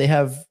 they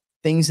have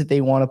things that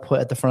they want to put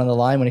at the front of the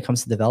line when it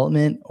comes to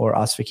development or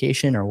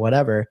ossification or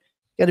whatever.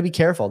 You got to be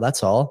careful.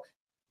 That's all.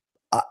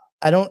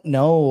 I don't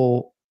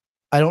know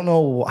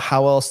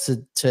how else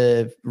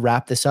to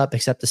wrap this up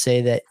except to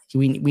say that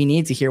we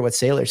need to hear what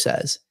Saylor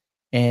says.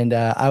 And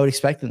I would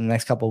expect in the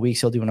next couple of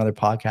weeks, he'll do another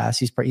podcast.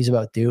 He's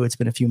about due. It's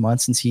been a few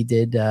months since he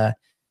did a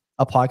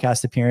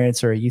podcast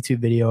appearance or a YouTube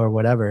video or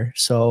whatever.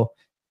 So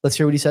let's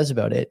hear what he says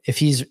about it. If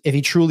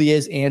he truly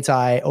is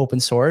anti open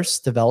source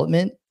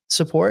development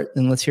support,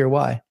 then let's hear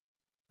why.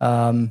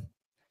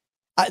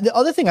 The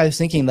other thing I was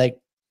thinking, like,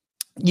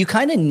 you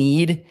kind of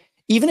need,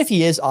 even if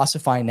he is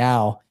ossifying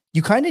now,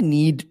 you kind of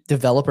need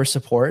developer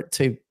support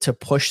to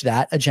push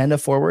that agenda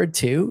forward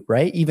too,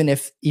 right? Even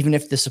if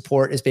the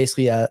support is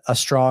basically a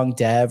strong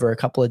dev or a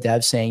couple of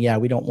devs saying, yeah,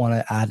 we don't want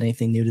to add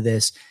anything new to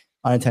this,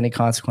 unintended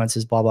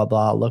consequences, blah, blah,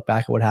 blah. Look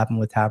back at what happened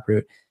with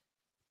Taproot.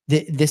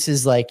 This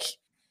is like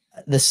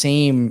it's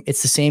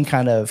the same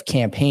kind of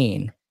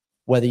campaign,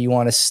 whether you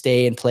want to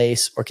stay in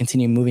place or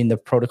continue moving the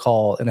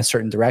protocol in a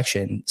certain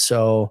direction.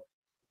 So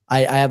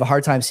I have a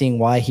hard time seeing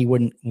why he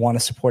wouldn't want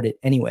to support it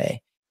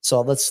anyway.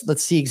 So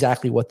let's see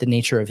exactly what the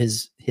nature of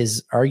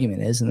his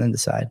argument is and then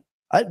decide.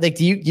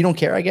 You don't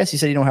care, I guess? You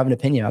said you don't have an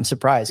opinion. I'm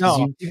surprised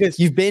because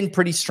you've been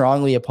pretty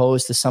strongly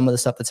opposed to some of the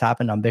stuff that's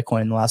happened on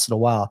Bitcoin in the last little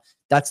while.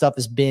 That stuff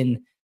has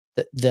been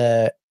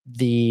the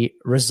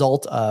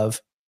result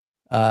of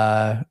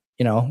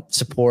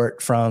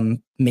support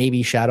from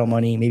maybe shadow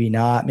money, maybe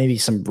not, maybe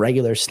some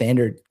regular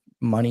standard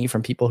money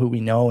from people who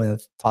we know and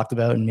have talked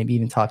about and maybe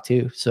even talked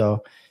to.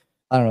 So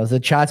I don't know.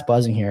 The chat's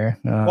buzzing here.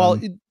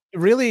 It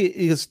really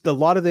is. A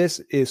lot of this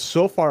is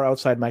so far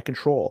outside my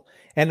control.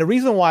 And the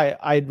reason why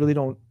I really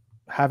don't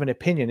have an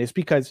opinion is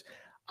because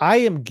I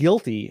am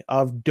guilty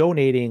of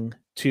donating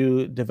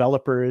to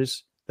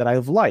developers that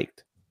I've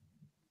liked,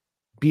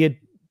 be it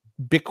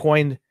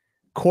Bitcoin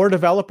core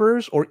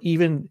developers or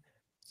even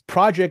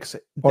projects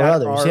or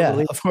others. Yeah,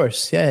 related. Of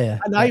course. Yeah.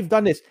 And I've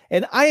done this.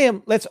 And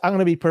I'm going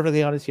to be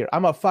perfectly honest here.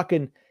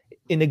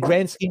 In the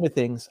grand scheme of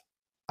things,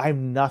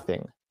 I'm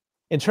nothing.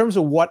 In terms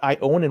of what I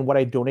own and what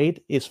I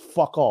donate is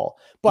fuck all.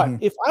 But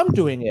if I'm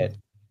doing it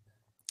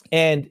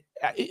and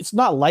it's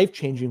not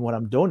life-changing what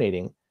I'm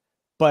donating,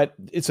 but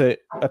it's a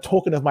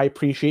token of my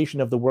appreciation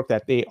of the work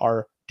that they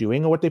are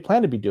doing or what they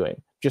plan to be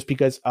doing, just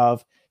because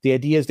of the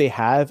ideas they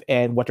have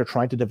and what they're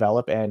trying to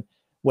develop and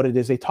what it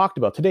is they talked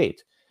about to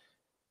date.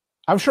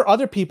 I'm sure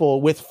other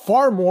people with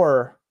far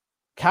more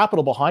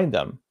capital behind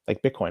them,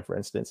 like Bitcoin, for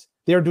instance,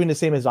 they're doing the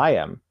same as I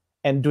am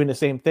and doing the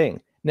same thing.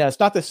 Now,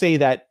 it's not to say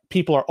that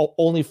people are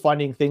only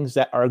funding things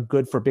that are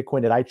good for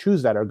Bitcoin that I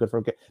choose that are good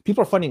for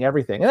people are funding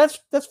everything. And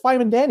that's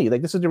fine and dandy.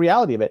 Like, this is the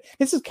reality of it.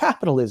 This is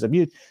capitalism.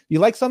 You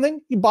like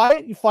something, you buy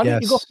it, you fund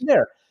it, you go from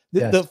there.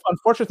 The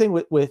unfortunate thing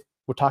with we're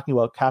talking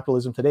about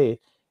capitalism today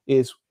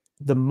is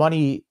the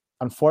money,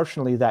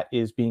 unfortunately, that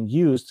is being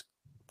used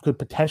could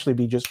potentially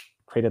be just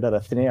created out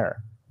of thin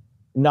air,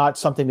 not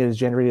something that is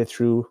generated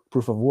through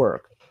proof of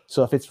work.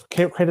 So if it's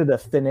created out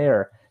of thin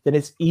air, then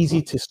it's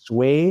easy to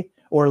sway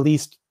or at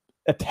least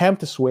attempt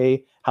to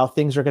sway how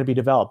things are going to be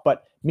developed.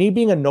 But me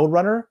being a node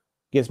runner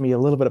gives me a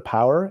little bit of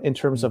power in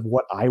terms of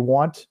what I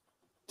want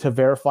to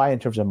verify in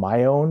terms of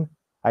my own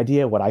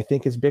idea, what I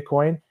think is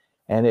Bitcoin.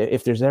 And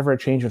if there's ever a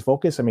change in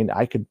focus, I mean,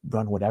 I could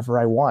run whatever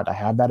I want. I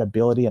have that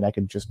ability and I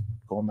could just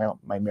go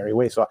my merry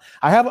way. So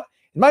I have, in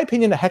my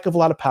opinion, a heck of a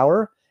lot of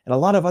power, and a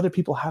lot of other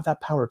people have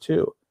that power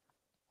too.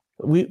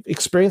 We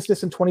experienced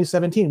this in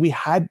 2017. We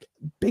had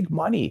big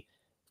money,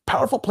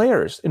 powerful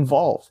players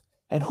involved.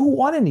 And who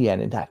won in the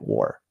end in that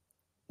war?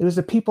 It was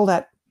the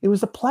plebs. It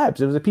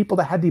was the people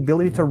that had the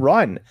ability to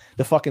run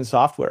the fucking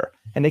software.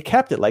 And they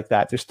kept it like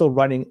that. They're still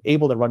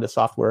able to run the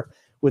software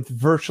with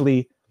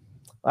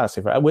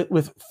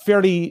with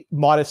fairly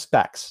modest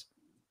specs.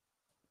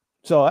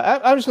 So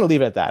I'm just going to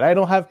leave it at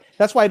that.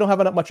 That's why I don't have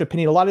that much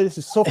opinion. A lot of this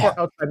is so far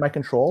outside my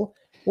control.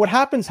 What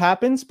happens,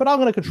 but I'm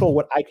going to control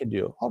what I can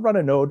do. I'll run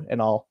a node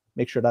and I'll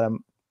make sure that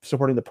I'm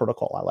supporting the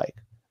protocol I like.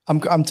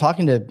 I'm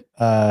talking to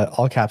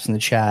all caps in the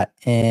chat,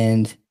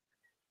 and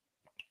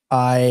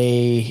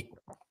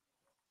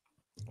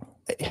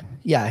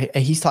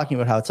he's talking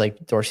about how it's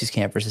like Dorsey's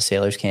camp versus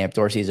Saylor's camp.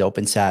 Dorsey is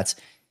open sats,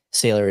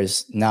 Saylor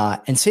is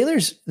not. And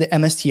Saylor's the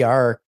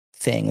MSTR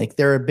thing. Like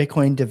they're a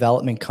Bitcoin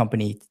development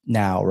company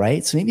now,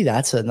 right? So maybe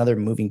that's another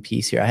moving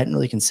piece here. I hadn't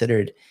really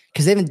considered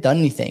because they haven't done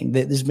anything.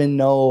 There's been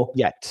no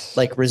yet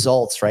like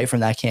results, right,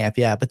 from that camp.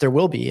 Yeah, but there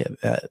will be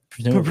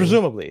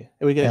presumably.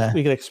 We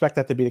could expect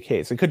that to be the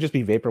case. It could just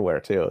be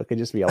vaporware too. It could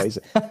just be always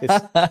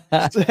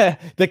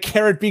the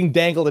carrot being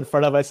dangled in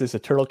front of us is a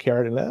turtle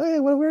carrot, and hey,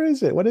 where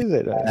is it? What is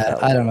it?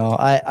 I don't know.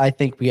 I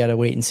think we got to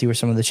wait and see where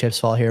some of the chips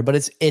fall here.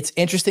 But it's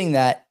interesting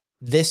that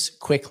this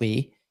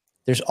quickly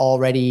there's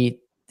already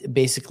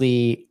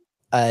basically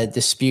a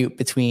dispute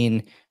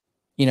between,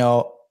 you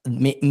know,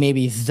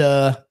 maybe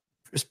the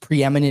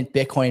preeminent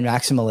Bitcoin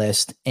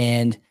maximalist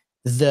and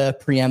the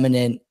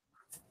preeminent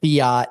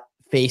fiat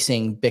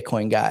facing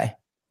Bitcoin guy.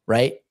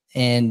 Right.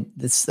 And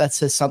that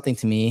says something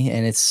to me.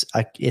 And it's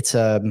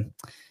an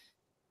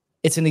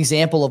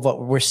example of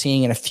what we're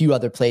seeing in a few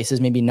other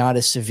places, maybe not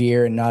as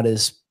severe and not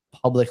as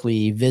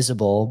publicly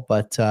visible,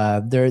 but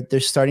they're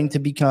starting to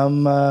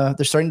become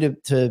they're starting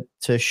to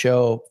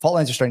show fault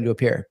lines are starting to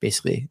appear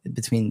basically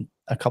between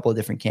a couple of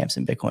different camps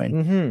in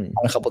Bitcoin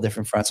on a couple of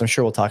different fronts. I'm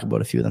sure we'll talk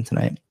about a few of them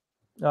tonight.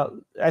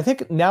 I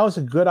think now is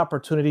a good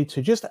opportunity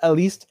to just at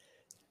least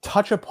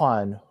touch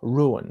upon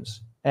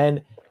ruins,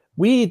 and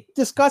we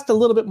discussed a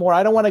little bit more.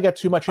 I don't want to get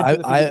too much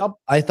into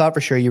I thought for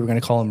sure you were going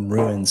to call them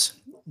ruins.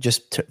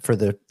 Just for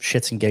the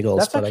shits and giggles.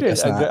 That's but actually, I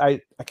guess not.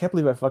 I can't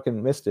believe I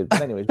fucking missed it.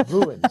 But anyways,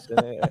 ruins.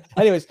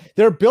 Anyways,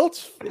 they're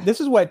built. This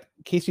is what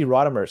Casey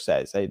Rodimer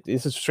says.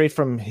 This is straight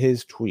from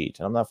his tweet.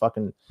 I'm not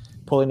fucking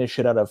pulling this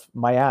shit out of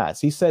my ass.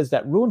 He says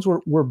that ruins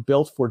were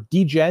built for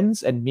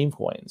degens and meme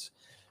coins,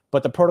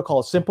 but the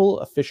protocol is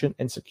simple, efficient,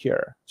 and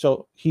secure.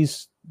 So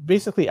he's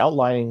basically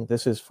outlining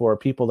this is for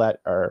people that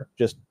are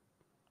just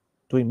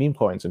doing meme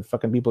coins and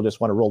fucking people just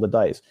want to roll the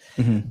dice.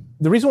 Mm-hmm.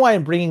 The reason why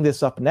I'm bringing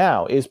this up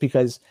now is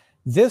because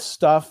this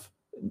stuff,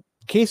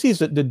 Casey's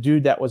the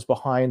dude that was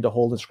behind the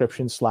whole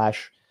inscription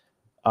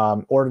 /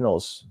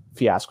 ordinals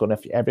fiasco. And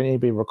if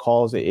anybody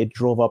recalls, it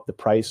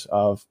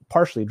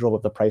partially drove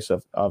up the price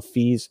of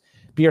fees,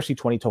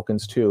 BRC20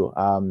 tokens too.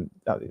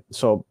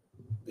 So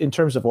in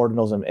terms of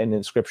ordinals and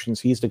inscriptions,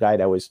 he's the guy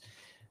that was,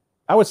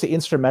 I would say,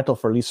 instrumental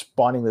for at least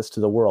spawning this to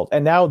the world.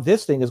 And now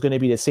this thing is going to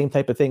be the same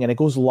type of thing, and it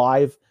goes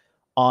live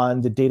on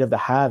the date of the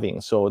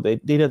halving. So the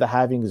date of the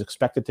halving is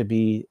expected to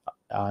be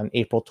on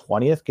April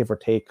 20th, give or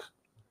take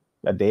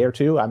a day or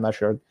two. I'm not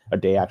sure. A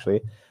day,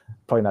 actually.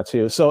 Probably not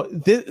two. So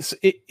this,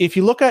 if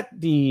you look at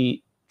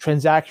the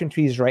transaction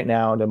fees right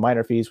now, the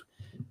miner fees,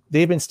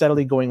 they've been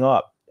steadily going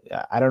up.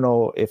 I don't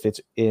know if it's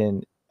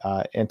in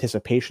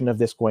anticipation of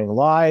this going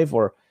live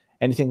or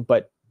anything,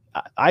 but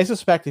I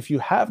suspect if you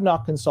have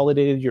not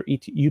consolidated your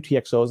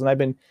UTXOs, and I've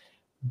been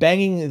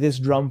banging this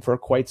drum for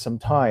quite some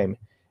time,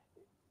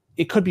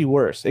 it could be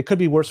worse. It could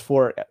be worse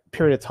for a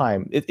period of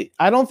time.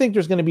 I don't think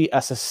there's going to be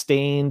a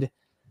sustained,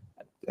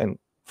 and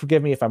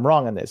forgive me if I'm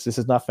wrong on this, this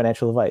is not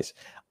financial advice.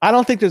 I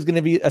don't think there's going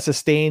to be a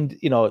sustained,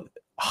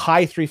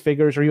 high 3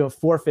 figures or even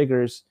 4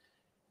 figures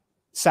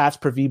sats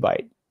per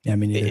VByte. Yeah, I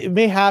mean, it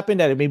may happen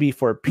that it may be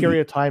for a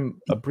period of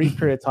time, a brief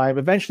period of time.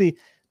 Eventually,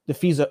 the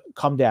fees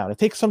come down. It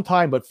takes some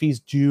time, but fees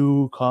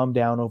do come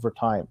down over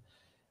time.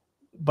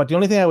 But the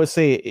only thing I would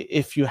say,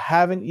 if you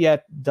haven't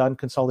yet done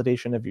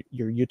consolidation of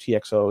your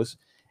UTXOs,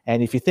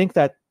 and if you think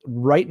that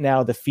right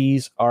now the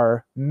fees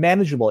are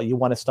manageable, you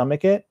want to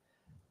stomach it,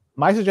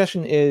 my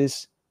suggestion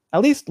is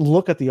at least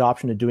look at the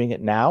option of doing it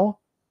now.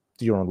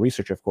 Do your own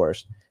research, of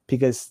course,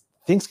 because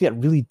things get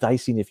really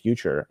dicey in the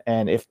future.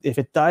 And if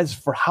it does,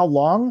 for how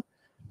long?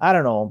 I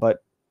don't know.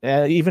 But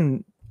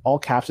even All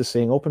Caps is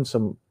saying open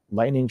some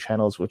Lightning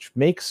channels, which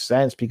makes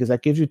sense because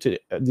that gives you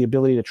the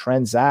ability to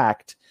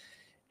transact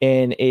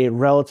in a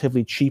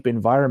relatively cheap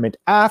environment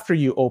after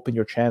you open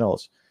your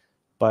channels.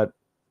 But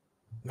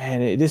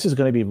man, this is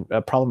going to be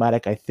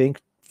problematic, I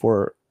think,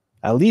 for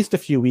at least a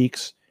few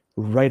weeks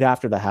right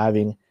after the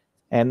halving.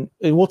 And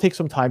it will take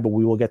some time, but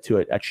we will get to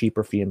a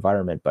cheaper fee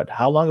environment. But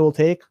how long it will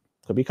take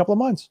could be a couple of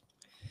months.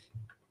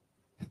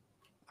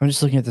 I'm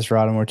just looking at this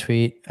Rodamore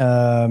tweet.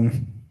 Yeah,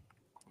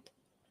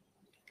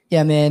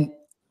 man,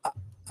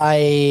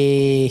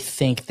 I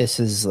think this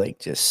is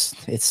it's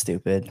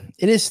stupid.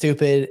 It is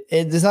stupid.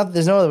 There's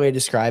no other way to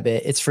describe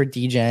it. It's for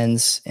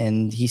degens,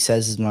 and he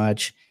says as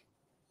much.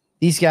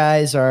 These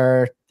guys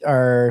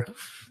they're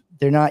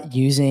not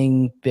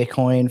using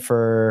Bitcoin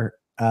for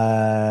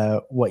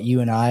what you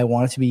and I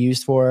want it to be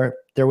used for.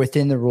 They're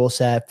within the rule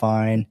set,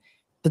 fine.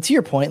 But to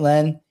your point,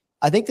 Len,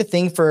 I think the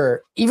thing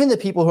for even the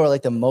people who are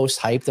the most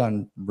hyped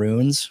on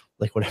runes,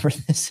 whatever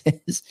this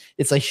is,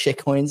 it's like shit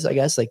coins, I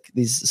guess,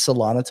 these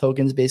Solana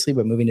tokens basically,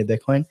 but moving to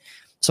Bitcoin.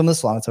 Some of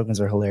the Solana tokens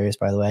are hilarious,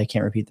 by the way. I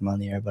can't repeat them on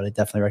the air, but I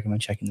definitely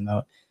recommend checking them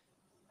out.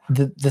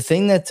 The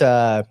thing that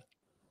I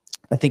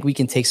think we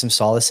can take some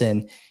solace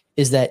in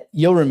is that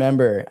you'll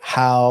remember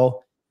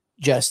how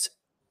just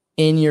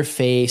in your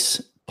face,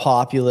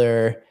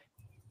 popular,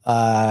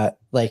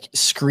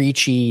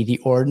 screechy the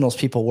ordinals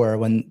people were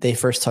when they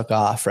first took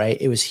off, right?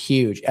 It was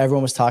huge.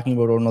 Everyone was talking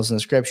about ordinals and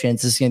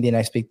inscriptions. This is going to be the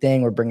next big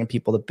thing. We're bringing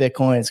people to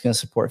Bitcoin. It's going to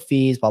support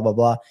fees, blah, blah,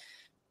 blah.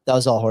 That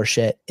was all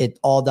horseshit. It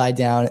all died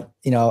down,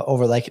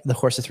 over the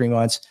course of 3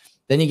 months.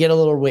 Then you get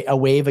a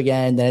wave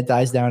again, then it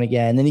dies down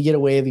again. Then you get a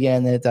wave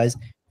again, then it dies.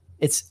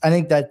 I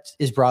think that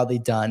is broadly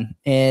done.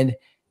 And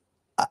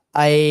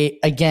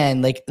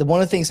again, like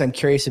one of the things I'm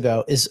curious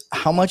about is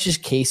how much is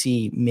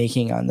Casey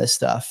making on this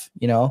stuff?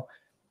 You know,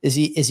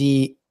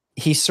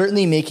 he's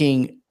certainly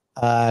making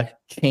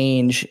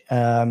change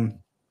in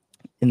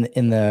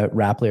the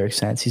rap lyric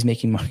sense. He's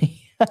making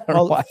money. I don't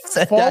know why I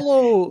said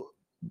that.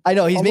 I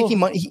know he's making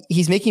money.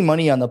 He's making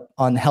money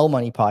on Hell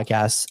Money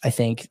podcasts, I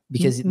think,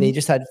 because they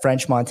just had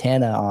French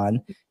Montana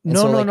on. And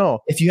no.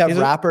 If you have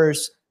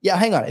rappers,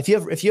 hang on. If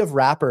you have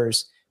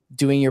rappers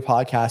doing your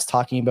podcast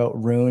talking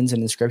about runes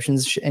and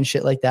inscriptions and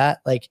shit like that,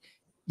 like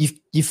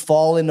you've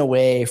fallen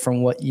away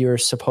from what you're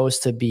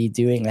supposed to be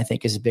doing, I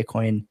think, as a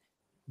Bitcoin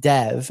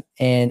dev.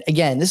 And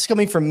again, this is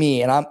coming from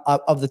me, and I'm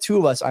of the two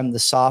of us, I'm the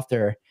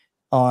softer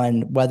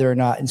on whether or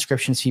not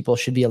inscriptions people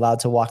should be allowed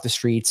to walk the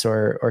streets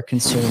or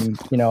consume,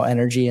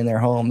 energy in their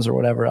homes or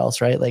whatever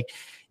else, right? Like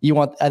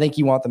I think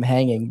you want them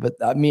hanging, but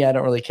me, I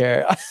don't really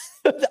care.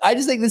 I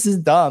just think this is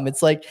dumb.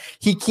 It's like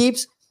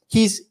he's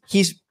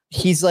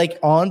like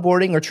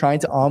onboarding or trying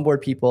to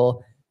onboard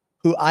people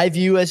who I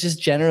view as just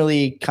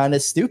generally kind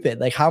of stupid.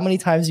 Like, how many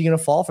times are you going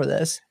to fall for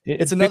this?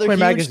 It's another Bitcoin huge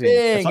magazine.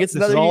 thing.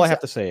 That's all I have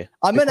to say.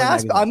 I'm going to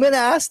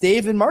ask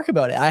Dave and Mark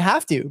about it. I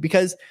have to,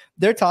 because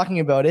they're talking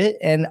about it,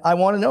 and I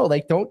want to know,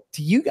 like, do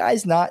you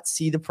guys not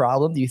see the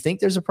problem? Do you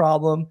think there's a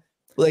problem?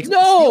 Like,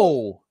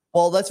 no.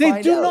 Well, let's find out.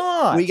 They do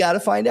not. We got to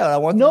find out. I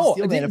want them to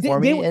steal data for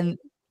me. And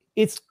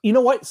it's, you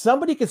know what?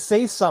 Somebody could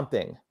say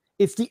something.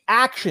 It's the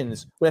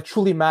actions that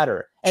truly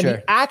matter. And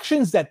the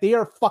actions that they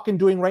are fucking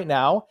doing right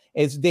now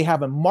is they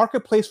have a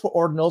marketplace for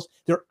ordinals.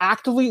 They're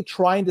actively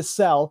trying to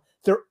sell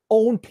their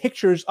own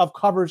pictures of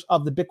covers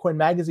of the Bitcoin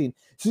magazine.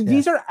 So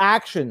these are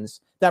actions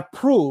that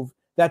prove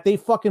that they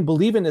fucking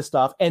believe in this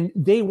stuff, and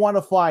they want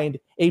to find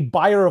a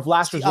buyer of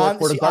last resort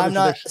for the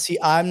garbage.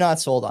 I'm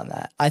not sold on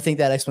that. I think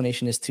that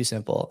explanation is too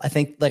simple. I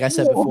think, like I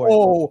said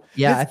before,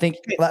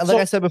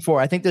 I said before,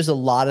 I think there's a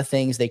lot of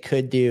things they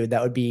could do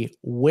that would be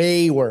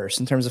way worse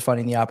in terms of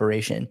funding the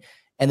operation.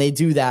 And they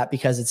do that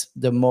because it's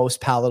the most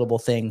palatable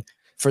thing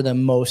for the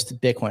most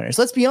Bitcoiners.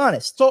 Let's be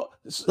honest.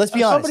 Let's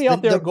be honest. Somebody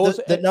out there goes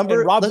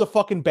and robs a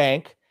fucking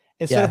bank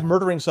instead of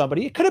murdering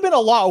somebody. It could have been a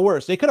lot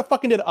worse. They could have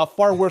fucking did a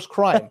far worse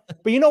crime.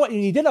 But you know what?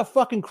 When you did a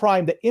fucking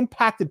crime that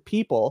impacted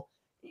people,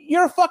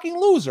 you're a fucking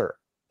loser.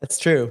 That's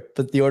true.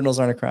 But the ordinals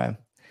aren't a crime.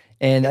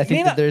 And I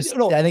think that there's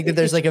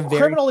like a very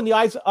criminal in the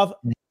eyes of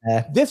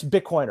this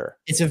Bitcoiner.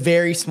 It's a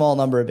very small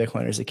number of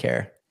Bitcoiners that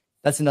care.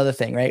 That's another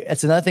thing, right?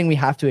 It's another thing we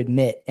have to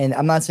admit. And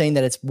I'm not saying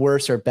that it's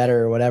worse or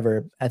better or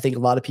whatever. I think a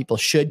lot of people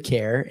should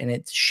care. And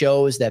it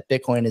shows that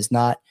Bitcoin is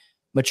not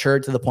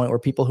matured to the point where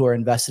people who are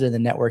invested in the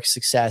network's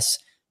success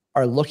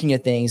are looking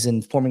at things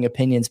and forming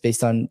opinions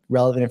based on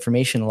relevant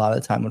information a lot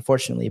of the time,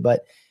 unfortunately.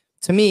 But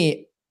to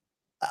me,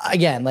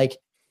 again, like,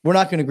 we're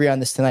not going to agree on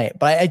this tonight.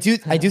 But I do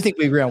think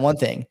we agree on one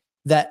thing,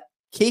 that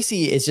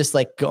Casey is just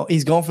like,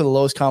 he's going for the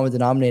lowest common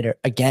denominator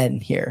again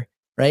here,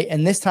 right?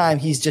 And this time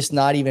he's just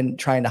not even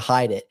trying to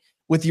hide it.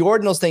 With the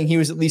ordinals thing, he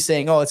was at least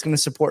saying, "Oh, it's going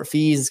to support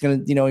fees. It's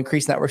going to,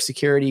 increase network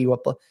security."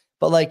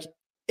 But like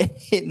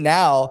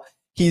now,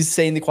 he's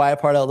saying the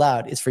quiet part out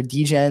loud. It's for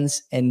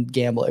degens and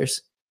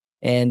gamblers,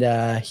 and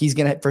he's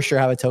going to for sure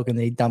have a token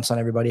that he dumps on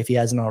everybody if he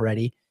hasn't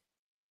already.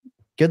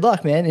 Good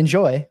luck, man.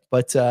 Enjoy,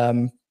 but you're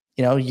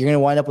going to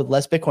wind up with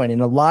less Bitcoin in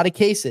a lot of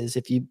cases.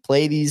 If you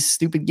play these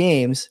stupid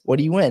games, what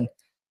do you win?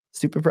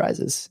 Stupid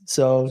prizes.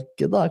 So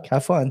good luck.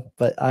 Have fun.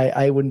 But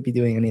I wouldn't be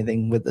doing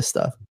anything with this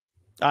stuff.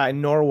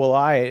 Nor will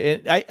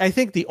I. I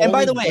think the and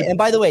by the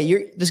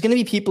way, there's going to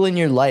be people in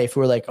your life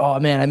who are like, "Oh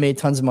man, I made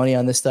tons of money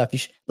on this stuff."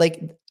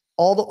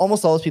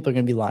 Almost all those people are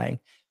going to be lying.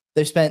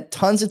 They've spent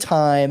tons of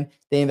time.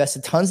 They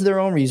invested tons of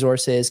their own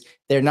resources.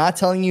 They're not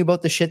telling you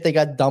about the shit they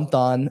got dumped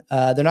on.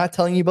 They're not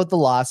telling you about the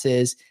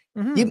losses.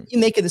 Mm-hmm. You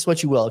make it this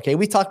what you will. Okay,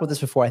 we talked about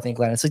this before. I think,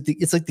 Len.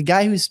 It's like the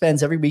guy who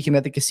spends every weekend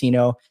at the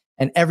casino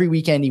and every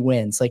weekend he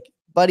wins. Like,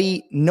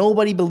 buddy,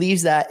 nobody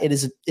believes that. It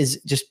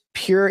is just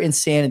pure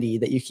insanity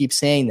that you keep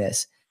saying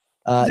this.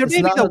 There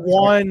may be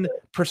the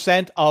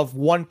 1% of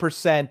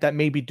 1% that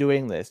may be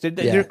doing this.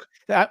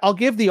 I'll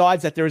give the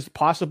odds that there's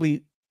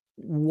possibly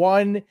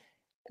one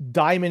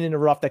diamond in the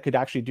rough that could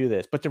actually do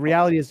this. But the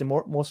reality is that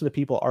most of the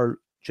people are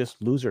just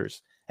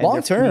losers.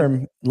 Long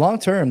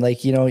term,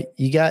 like,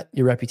 you got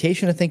your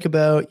reputation to think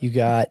about. You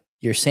got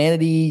your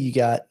sanity. You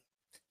got,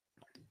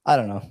 I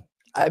don't know.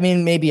 I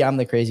mean, maybe I'm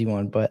the crazy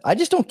one, but I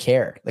just don't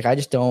care. Like, I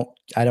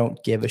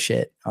don't give a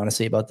shit,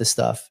 honestly, about this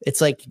stuff.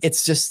 It's like,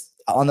 it's just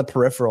on the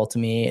peripheral to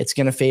me. It's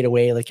going to fade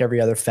away like every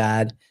other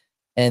fad.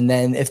 And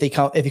then if it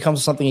comes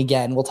to something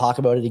again, we'll talk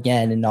about it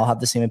again, and I'll have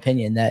the same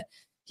opinion that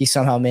he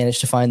somehow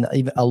managed to find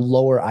even a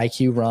lower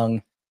IQ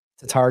rung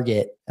to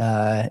target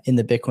in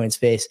the Bitcoin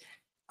space.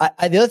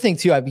 The other thing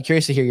too, I'd be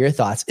curious to hear your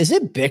thoughts. Is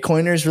it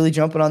Bitcoiners really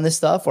jumping on this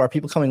stuff, or are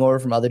people coming over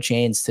from other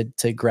chains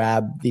to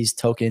grab these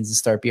tokens and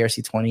start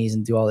BRC20s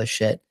and do all this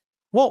shit?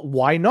 Well,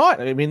 why not?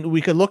 I mean,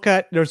 we could look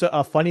at, there's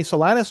a funny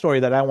Solana story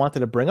that I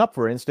wanted to bring up,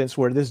 for instance,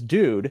 where this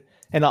dude,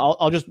 and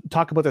I'll just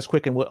talk about this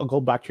quick and we'll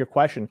go back to your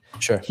question.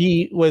 Sure.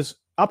 He was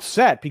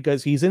upset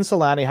because he's in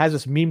Solana, he has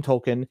this meme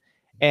token,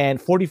 and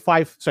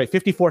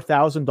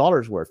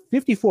 $54,000 worth,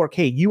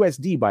 54K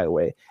USD, by the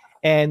way.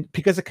 And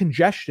because of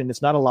congestion,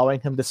 it's not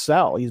allowing him to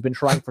sell. He's been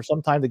trying for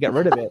some time to get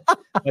rid of it,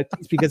 but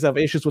it's because of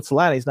issues with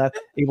Solana, he's not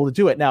able to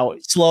do it. Now,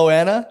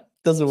 Sloana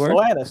doesn't work.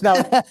 Sloana.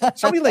 Now,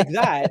 something like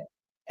that,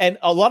 and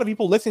a lot of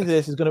people listening to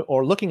this is going to,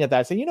 or looking at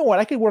that, say, you know what,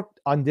 I could work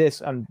on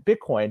this on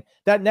Bitcoin.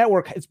 That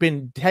network, it's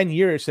been 10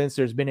 years since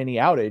there's been any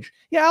outage.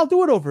 Yeah, I'll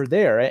do it over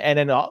there. And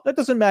then that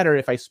doesn't matter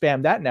if I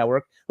spam that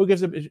network. Who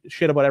gives a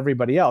shit about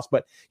everybody else?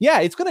 But yeah,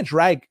 it's going to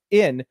drag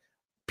in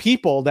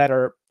people that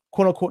are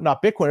quote unquote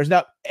not Bitcoiners.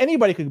 Now,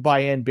 anybody could buy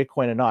in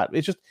Bitcoin or not.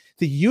 It's just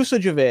the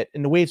usage of it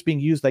and the way it's being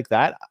used like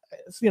that.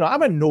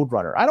 I'm a node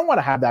runner. I don't want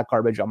to have that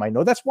garbage on my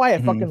node. That's why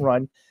I fucking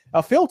run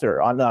a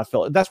filter on that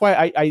filter. That's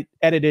why I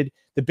edited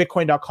the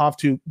bitcoin.conf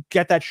to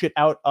get that shit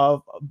out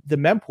of the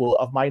mempool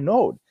of my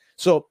node.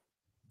 So,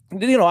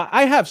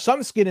 I have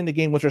some skin in the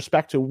game with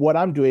respect to what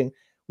I'm doing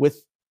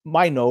with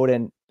my node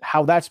and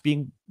how that's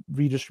being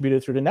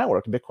redistributed through the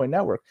network, the Bitcoin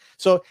network.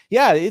 So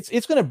yeah, it's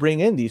going to bring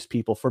in these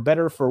people for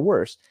better or for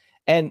worse.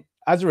 And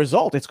as a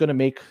result, it's going to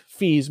make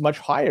fees much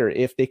higher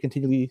if they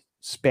continually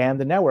spam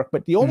the network.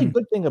 But the only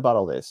good thing about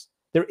all this,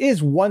 there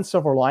is one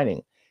silver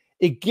lining.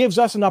 It gives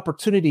us an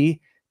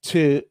opportunity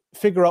to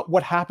figure out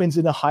what happens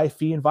in a high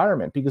fee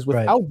environment, because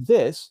without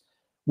this,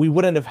 we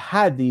wouldn't have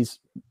had these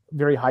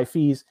very high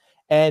fees.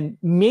 And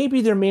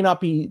maybe there may not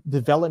be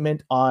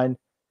development on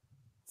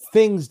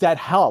things that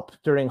help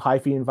during high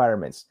fee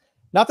environments.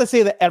 Not to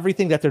say that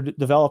everything that they're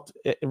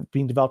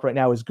being developed right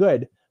now is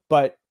good,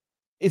 but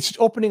it's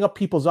opening up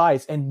people's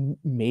eyes, and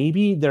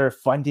maybe they're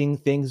funding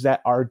things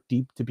that are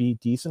deep to be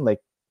decent, like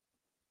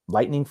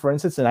Lightning, for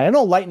instance. And I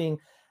know Lightning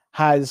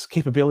has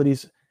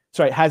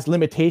has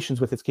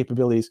limitations with its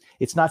capabilities.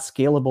 It's not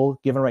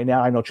scalable given right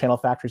now. I know channel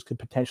factories could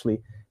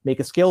potentially make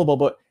it scalable,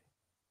 but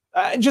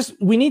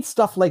we need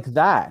stuff like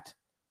that.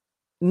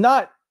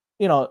 Not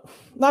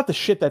the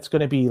shit that's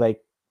going to be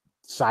like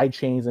side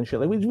chains and shit.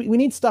 Like we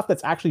need stuff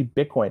that's actually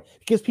Bitcoin.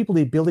 It gives people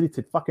the ability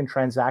to fucking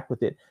transact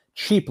with it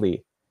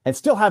cheaply and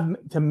still have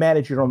to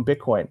manage your own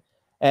Bitcoin.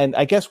 And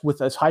I guess with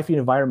this high fee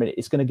environment,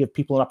 it's going to give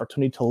people an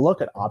opportunity to look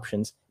at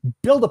options,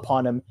 build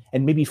upon them,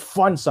 and maybe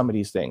fund some of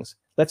these things.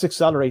 Let's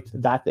accelerate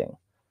that thing.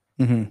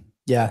 Mm-hmm.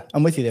 Yeah,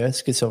 I'm with you there.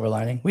 It's a good silver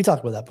lining. We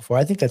talked about that before.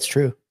 I think that's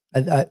true.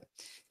 I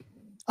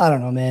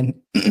don't know,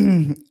 man.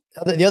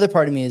 The other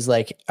part of me is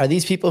like, are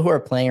these people who are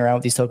playing around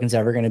with these tokens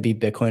ever going to be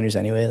Bitcoiners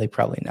anyway? Like,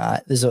 probably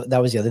not. That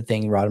was the other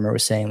thing Rodimer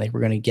was saying. Like, we're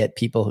going to get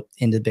people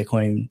into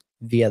Bitcoin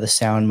via the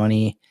sound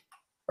money,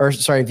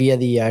 via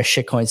the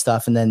shitcoin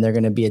stuff, and then they're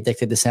going to be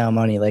addicted to sound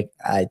money. Like,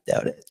 I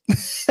doubt it.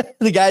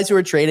 The guys who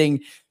are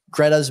trading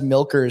Greta's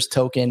Milkers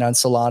token on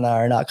Solana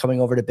are not coming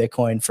over to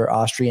Bitcoin for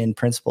Austrian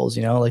principles.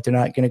 Like, they're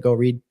not going to go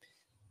read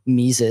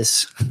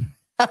Mises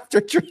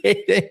after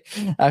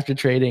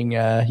trading,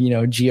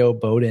 Geo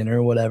Bowden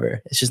or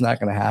whatever. It's just not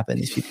going to happen.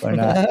 These people are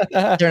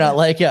not, they're not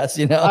like us,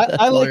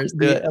 I like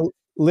the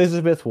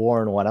Elizabeth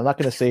Warren one. I'm not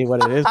going to say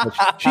what it is,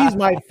 but she's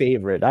my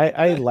favorite.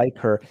 I like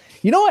her.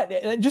 You know what?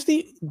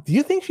 Do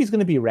you think she's going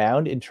to be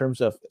around in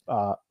terms of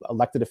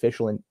elected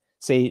official in,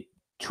 say,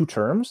 2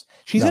 terms?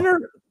 She's in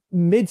her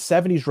mid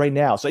 70s right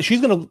now. So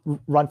she's going to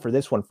run for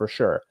this one for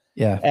sure.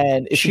 Yeah.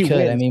 And if she could,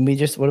 wins, I mean,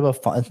 what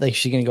about, like,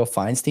 she's going to go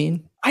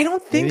Feinstein? I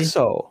don't think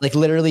so. Like,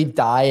 literally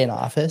die in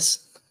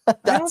office?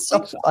 That's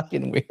so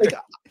fucking weird. Like,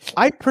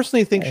 I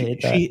personally think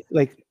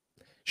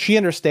she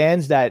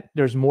understands that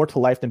there's more to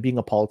life than being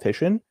a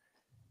politician.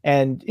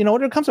 And,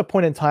 there comes a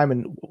point in time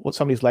in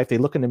somebody's life, they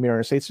look in the mirror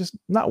and say, it's just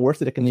not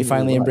worth it. And you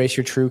finally embrace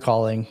your true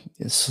calling.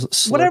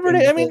 Whatever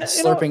it is. I mean,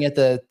 slurping at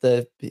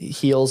the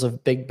heels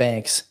of big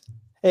banks.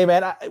 Hey,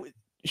 man,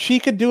 she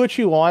could do what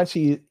she wants.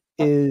 She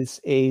is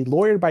a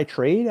lawyer by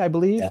trade, I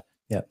believe.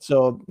 Yeah.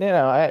 So,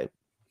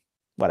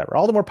 whatever.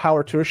 All the more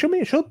power to her.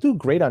 She'll do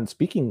great on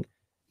speaking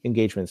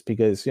engagements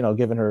because,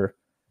 given her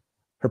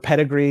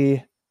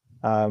pedigree,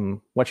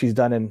 what she's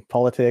done in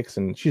politics,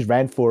 and she's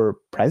ran for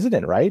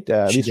president, right?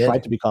 At least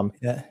tried to become.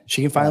 Yeah,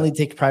 she can finally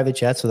take private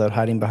jets without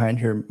hiding behind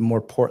her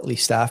more portly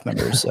staff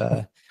members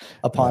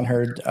upon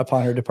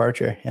her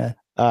departure. Yeah,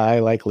 I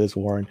like Liz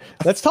Warren.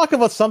 Let's talk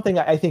about something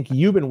I think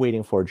you've been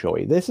waiting for,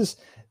 Joey. This is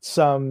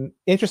some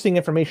interesting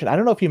information. I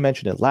don't know if you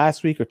mentioned it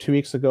last week or 2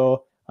 weeks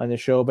ago on the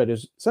show, but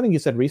it's something you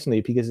said recently,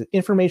 because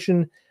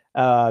information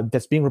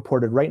that's being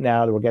reported right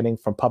now that we're getting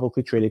from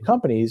publicly traded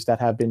companies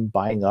that have been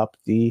buying up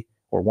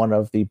one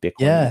of the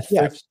Bitcoin.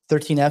 Yeah,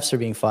 13 Fs are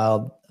being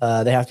filed.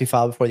 They have to be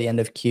filed before the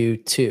end of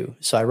Q2.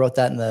 So I wrote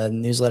that in the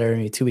newsletter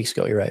maybe 2 weeks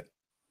ago. You're right.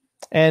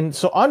 And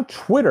so on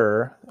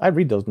Twitter, I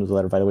read those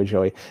newsletters, by the way,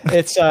 Joey.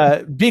 It's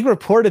being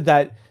reported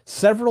that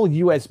several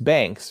U.S.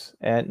 banks,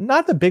 and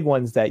not the big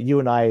ones that you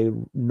and I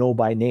know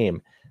by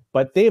name,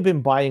 but they have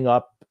been buying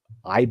up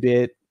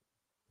IBIT,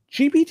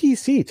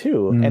 GBTC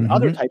too, and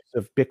other types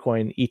of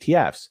Bitcoin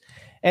ETFs.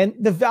 And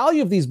the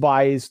value of these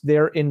buys,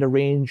 they're in the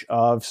range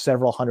of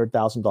several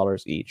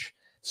 $100,000 each.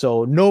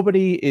 So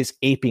nobody is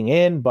aping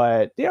in,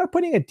 but they are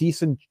putting a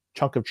decent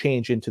chunk of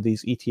change into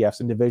these ETFs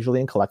individually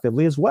and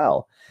collectively as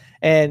well.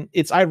 And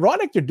it's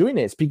ironic they're doing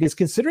this because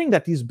considering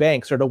that these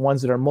banks are the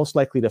ones that are most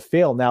likely to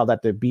fail now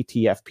that the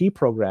BTFP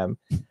program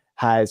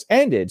has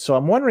ended. So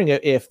I'm wondering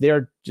if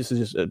they're just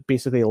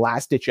basically a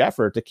last-ditch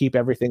effort to keep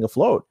everything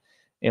afloat.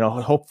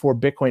 Hope for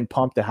Bitcoin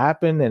pump to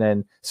happen and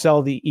then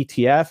sell the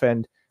ETF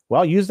and,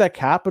 well, use that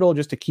capital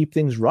just to keep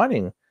things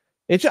running.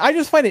 I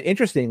just find it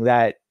interesting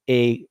that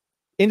a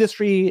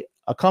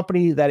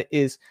company that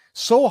is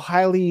so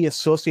highly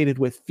associated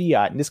with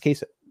fiat, in this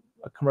case,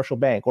 a commercial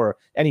bank or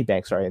any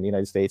bank, sorry, in the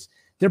United States,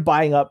 they're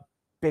buying up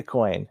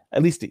Bitcoin,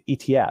 at least the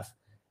ETF.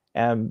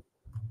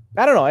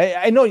 I don't know.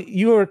 I know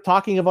you were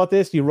talking about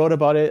this. You wrote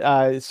about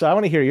it. So I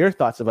want to hear your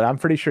thoughts about it. I'm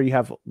pretty sure you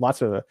have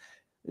lots of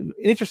an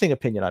interesting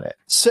opinion on it.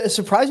 So,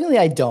 surprisingly,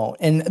 I don't.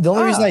 And the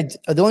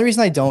only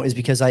reason I don't is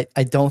because I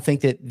don't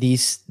think that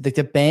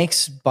the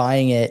banks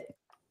buying it,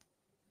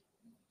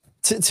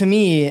 to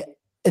me,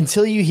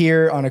 until you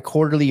hear on a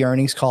quarterly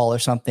earnings call or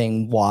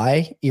something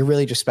why, you're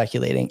really just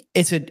speculating.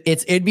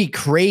 It'd be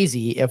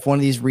crazy if one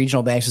of these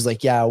regional banks was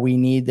like, yeah, we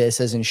need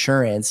this as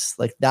insurance.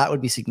 Like, that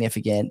would be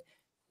significant.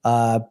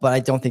 But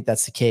I don't think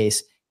that's the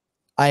case.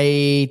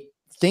 I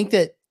think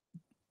that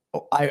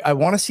I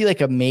want to see like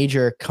a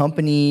major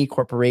company,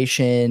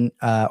 corporation,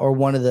 or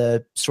one of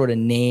the sort of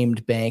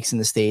named banks in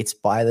the States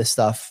buy this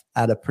stuff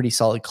at a pretty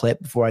solid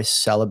clip before I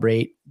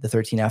celebrate the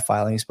 13F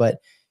filings. But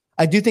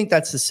I do think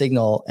that's the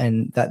signal,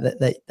 and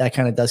that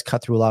kind of does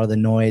cut through a lot of the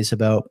noise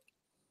about,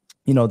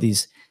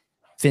 these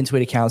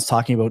FinTwit accounts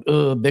talking about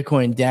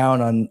Bitcoin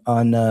down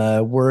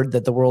on word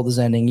that the world is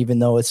ending, even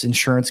though it's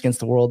insurance against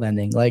the world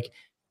ending. Like,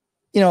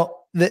 the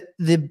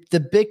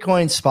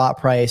Bitcoin spot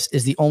price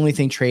is the only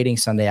thing trading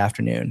Sunday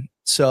afternoon.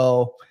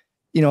 So,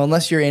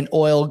 unless you're in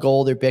oil,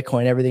 gold, or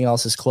Bitcoin, everything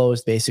else is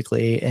closed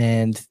basically,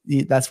 and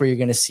that's where you're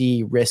going to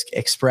see risk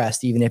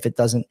expressed, even if it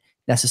doesn't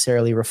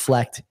necessarily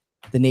reflect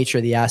the nature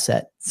of the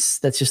asset.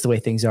 That's just the way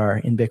things are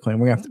in Bitcoin.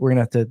 We're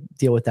gonna have to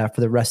deal with that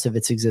for the rest of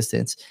its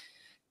existence.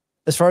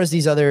 As far as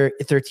these other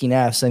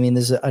 13Fs, I mean,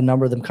 there's a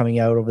number of them coming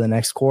out over the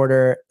next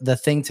quarter. The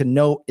thing to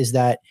note is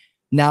that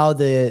now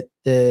the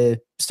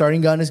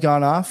starting gun has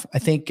gone off. I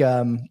think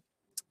in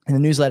the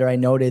newsletter I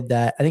noted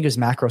that, I think it was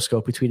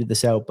Macroscope who tweeted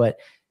this out, but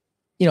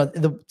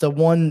the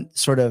one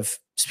sort of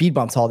speed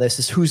bump to all this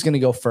is who's going to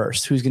go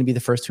first, who's going to be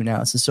the first to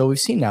announce. And so we've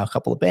seen now a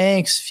couple of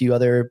banks, a few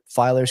other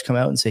filers come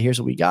out and say, here's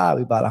what we got.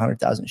 We bought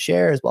 100,000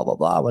 shares, blah, blah,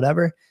 blah,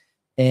 whatever.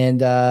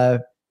 And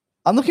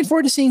I'm looking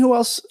forward to seeing who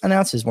else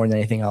announces more than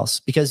anything else,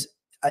 because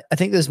I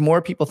think there's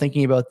more people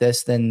thinking about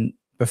this than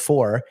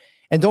before.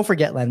 And don't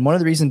forget, Len, one of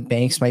the reasons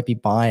banks might be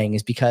buying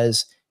is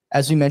because,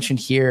 as we mentioned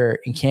here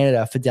in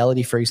Canada,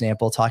 Fidelity, for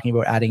example, talking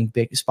about adding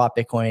big spot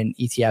Bitcoin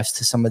ETFs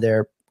to some of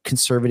their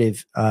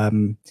conservative,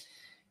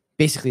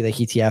 basically like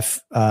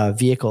ETF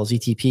vehicles,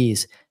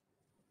 ETPs.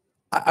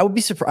 I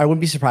wouldn't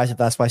be surprised if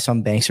that's why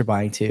some banks are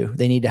buying too.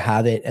 They need to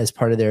have it as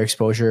part of their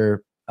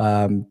exposure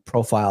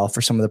profile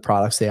for some of the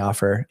products they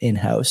offer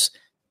in-house.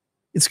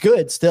 It's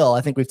good still.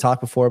 I think we've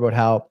talked before about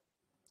how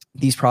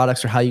these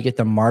products are how you get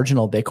the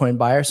marginal Bitcoin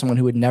buyer, someone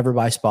who would never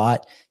buy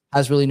spot,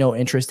 has really no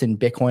interest in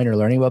Bitcoin or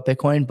learning about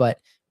Bitcoin, but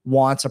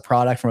wants a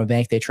product from a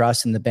bank they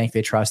trust, and the bank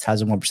they trust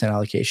has a 1%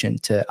 allocation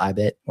to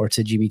IBIT or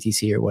to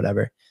GBTC or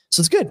whatever.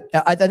 So it's good.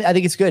 I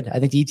think it's good. I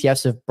think the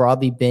ETFs have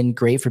broadly been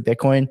great for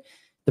Bitcoin.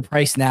 The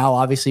price now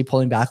obviously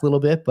pulling back a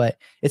little bit, but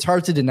it's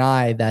hard to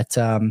deny that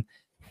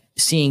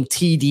seeing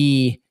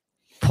TD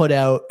put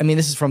out, I mean,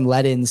 this is from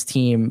Ledin's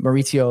team,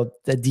 Maurizio,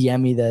 that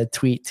DM me the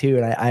tweet too.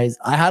 And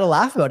I had a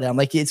laugh about it. I'm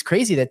like, it's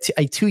crazy that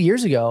 2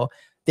 years ago,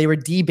 they were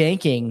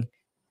debanking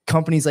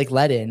companies like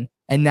Ledin,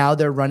 and now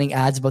they're running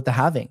ads about the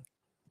halving.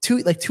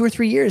 2 or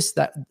 3 years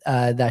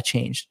that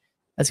changed.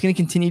 That's going to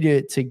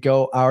continue to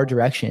go our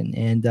direction.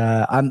 And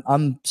I'm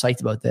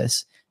psyched about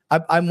this.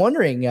 I'm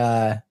wondering,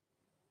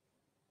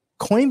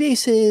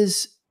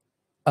 Coinbase's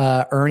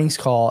earnings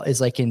call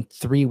is like in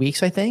 3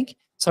 weeks, I think.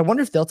 So I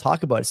wonder if they'll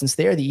talk about it, since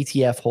they're the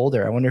ETF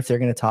holder. I wonder if they're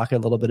going to talk a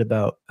little bit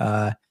about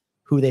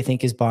who they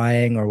think is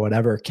buying or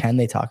whatever. Can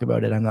they talk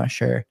about it? I'm not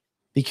sure.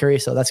 Be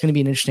curious though. That's going to be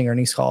an interesting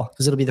earnings call,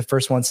 because it'll be the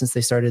first one since they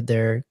started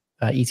their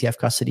ETF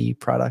custody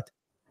product.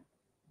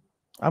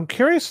 I'm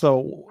curious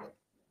though,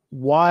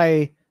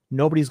 why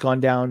nobody's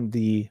gone down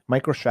the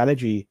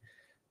MicroStrategy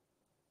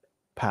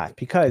path,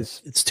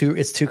 because it's too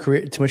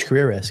much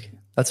career risk.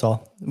 That's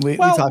all. We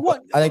talk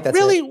about, I think that's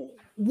really it.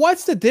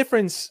 What's the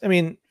difference? I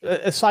mean,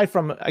 aside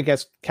from, I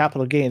guess,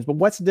 capital gains, but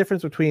what's the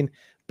difference between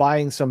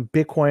buying some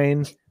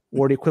Bitcoin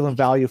or the equivalent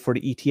value for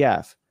the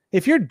ETF?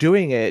 If you're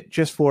doing it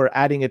just for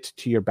adding it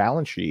to your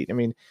balance sheet, I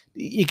mean,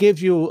 it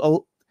gives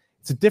you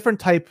it's a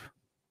different type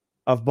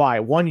of buy.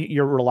 One,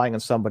 you're relying on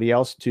somebody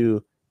else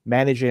to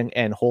manage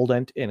and hold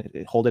it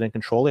and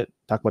control it.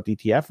 Talk about the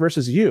ETF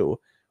versus you,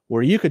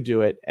 where you could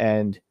do it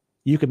and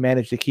you could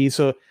manage the keys.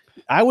 So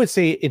I would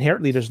say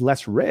inherently there's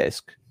less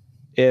risk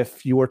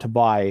if you were to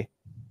buy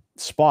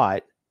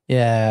spot,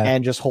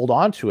 and just hold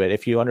on to it.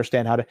 If you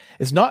understand how to,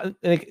 it's not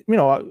like,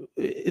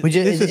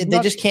 they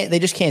just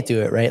can't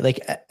do it, right?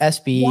 Like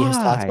SB has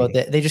talked about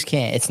that. They just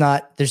can't. It's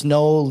not. There's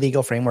no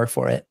legal framework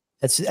for it.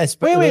 It's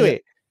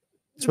wait.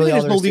 It's really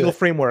there's all no there is to legal it.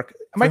 framework.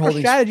 For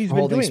holding- MicroStrategy's for been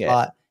holding doing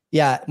spot. it.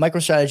 Yeah,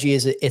 MicroStrategy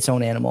is its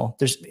own animal.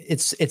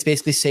 It's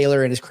basically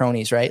Saylor and his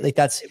cronies, right? Like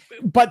that's.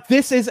 But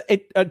this is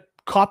a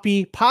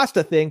copy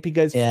pasta thing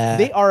because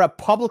they are a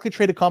publicly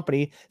traded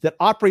company that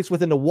operates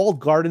within the walled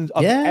gardens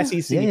of the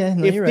SEC.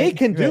 No, if you're they right.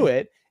 can You're do right.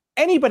 it,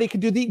 anybody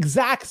can do the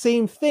exact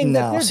same thing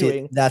that they're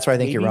doing. That's where I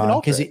think maybe you're even wrong,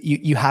 alter because it.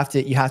 you have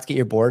to get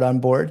your board on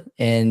board,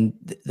 and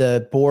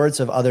the boards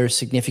of other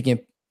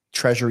significant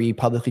treasury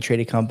publicly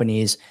traded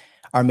companies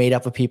are made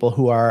up of people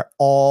who are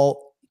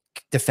all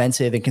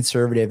defensive and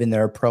conservative in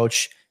their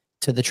approach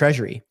to the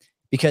treasury.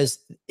 Because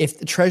if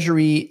the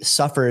treasury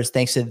suffers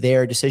thanks to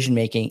their decision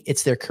making,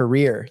 it's their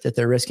career that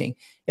they're risking.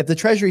 If the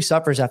treasury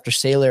suffers after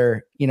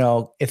Saylor,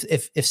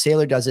 if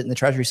Saylor does it and the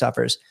treasury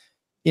suffers,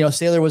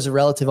 Saylor was a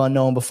relative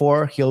unknown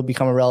before, he'll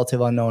become a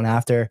relative unknown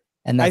after,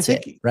 and that's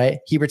it, right?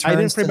 He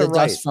returns to the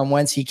dust from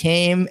whence he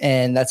came,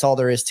 and that's all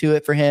there is to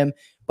it for him.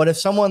 But if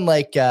someone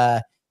like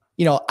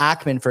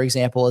Ackman, for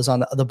example, is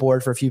on the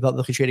board for a few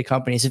publicly traded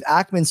companies, if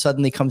Ackman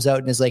suddenly comes out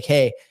and is like,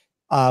 hey,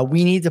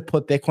 we need to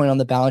put Bitcoin on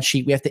the balance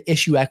sheet, we have to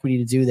issue equity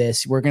to do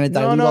this, we're going to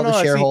dilute all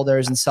the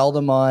shareholders and sell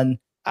them on.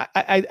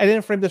 I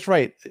didn't frame this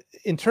right.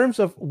 In terms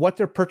of what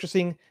they're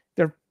purchasing,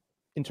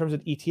 in terms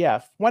of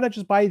ETF, why not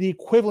just buy the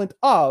equivalent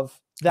of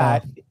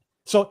that?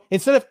 So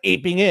instead of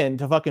aping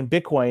into fucking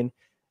Bitcoin,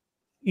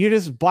 you're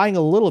just buying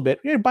a little bit.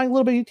 You're buying a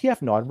little bit of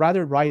ETF. No, I'd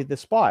rather ride the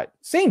spot.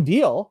 Same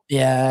deal.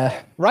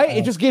 Yeah. Right?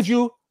 It just gives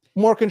you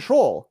more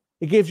control.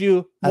 It gives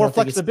you more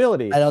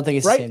flexibility. I don't think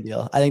it's the same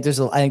deal. I think there's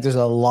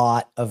a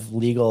lot of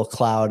legal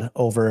cloud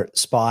over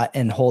spot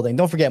and holding.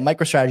 Don't forget,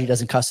 MicroStrategy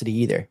doesn't custody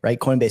either, right?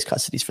 Coinbase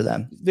custodies for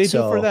them. They do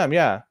for them,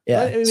 yeah.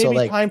 Yeah.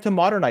 Maybe time to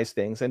modernize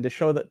things and to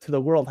show that to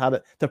the world how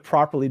to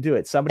properly do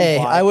it. Somebody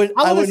I would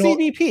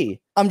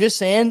CBP. I'm just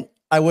saying,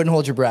 I wouldn't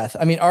hold your breath.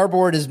 I mean, our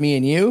board is me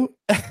and you,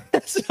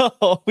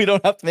 so we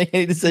don't have to make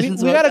any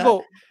decisions. We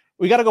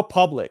gotta go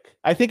public.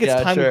 I think it's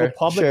time to go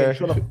public and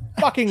show the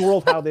fucking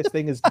world how this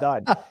thing is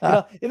done.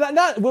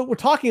 Not what we're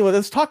talking about.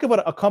 Let's talk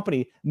about a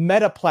company,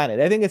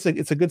 MetaPlanet. I think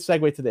it's a good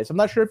segue to this. I'm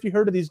not sure if you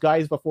heard of these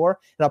guys before,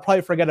 and I'll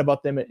probably forget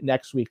about them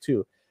next week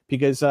too,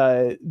 because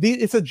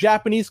it's a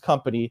Japanese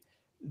company.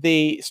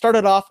 They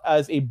started off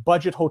as a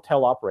budget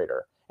hotel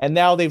operator, and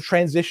now they've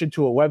transitioned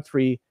to a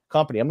Web3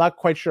 company. I'm not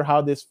quite sure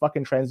how this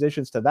fucking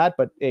transitions to that,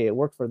 but hey, it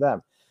worked for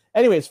them.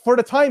 Anyways, for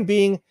the time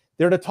being,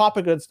 they're the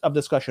topic of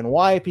discussion.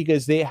 Why?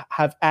 Because they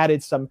have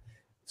added some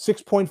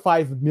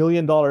 $6.5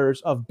 million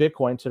of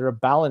Bitcoin to their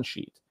balance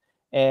sheet.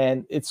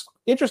 And it's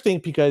interesting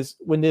because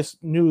when this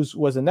news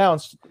was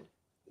announced,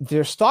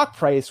 their stock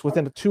price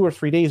within 2 or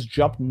 3 days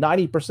jumped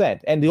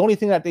 90%. And the only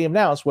thing that they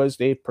announced was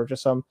they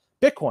purchased some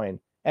Bitcoin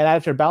and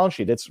added to their balance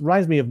sheet. It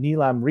reminds me of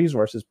Neelam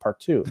Resources Part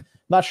 2.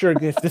 Not sure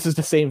if this is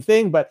the same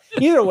thing, but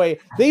either way,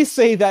 they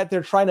say that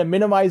they're trying to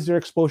minimize their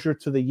exposure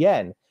to the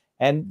yen.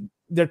 And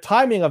their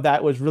timing of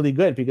that was really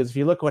good, because if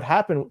you look what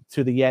happened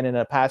to the yen in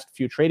the past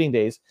few trading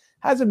days,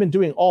 hasn't been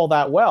doing all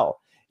that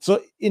well.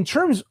 So in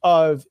terms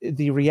of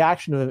the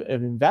reaction of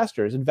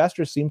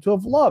investors seem to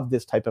have loved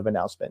this type of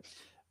announcement.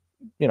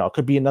 It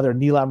could be another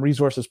Neelam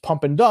Resources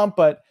pump and dump,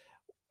 but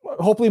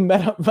hopefully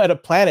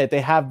MetaPlanet,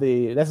 they have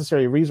the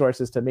necessary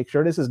resources to make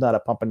sure this is not a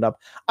pump and dump.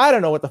 I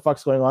don't know what the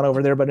fuck's going on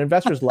over there, but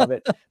investors love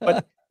it.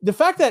 But the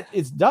fact that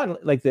it's done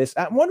like this,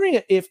 I'm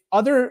wondering if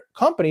other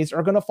companies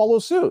are going to follow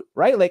suit,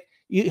 right? Like,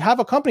 you have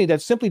a company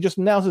that simply just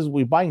announces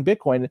we're buying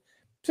Bitcoin,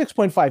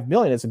 6.5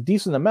 million is a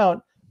decent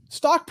amount.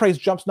 Stock price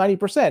jumps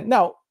 90%.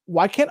 Now,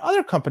 why can't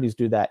other companies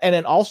do that? And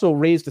then also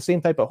raise the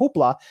same type of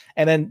hoopla,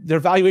 and then their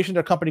valuation of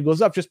their company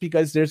goes up just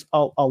because there's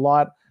a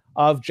lot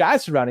of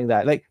jazz surrounding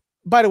that. Like,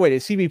 by the way, the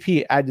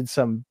CBP added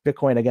some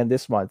Bitcoin again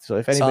this month. So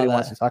if anybody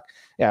wants to talk,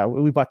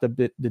 we bought the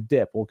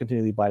dip. We'll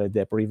continually buy the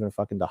dip, or even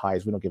fucking the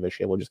highs. We don't give a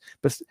shit.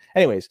 But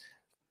anyways,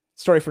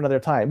 story for another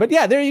time. But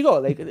yeah, there you go.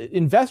 Like,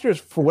 investors,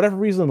 for whatever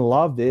reason,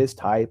 love this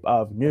type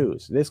of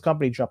news. This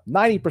company jumped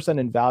 90%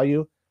 in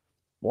value.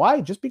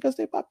 Why? Just because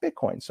they bought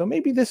Bitcoin. So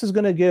maybe this is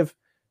going to give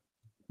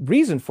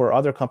reason for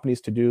other companies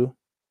to do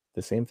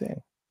the same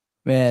thing.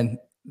 Man,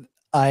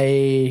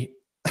 I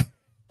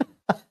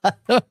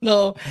don't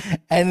know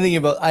anything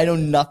about. I know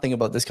nothing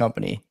about this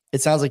company.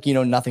 It sounds like you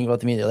know nothing about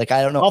them either. Like,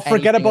 I don't know. I'll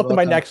forget about them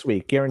by next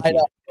week, guaranteed. I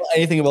don't know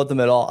anything about them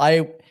at all.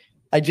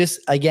 I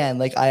just, again,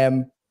 like,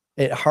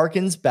 it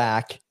harkens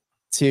back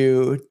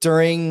to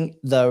during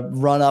the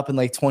run up in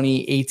like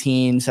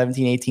 2018,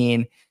 17,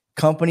 18,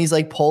 companies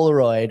like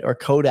Polaroid or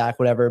Kodak,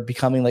 whatever,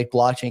 becoming like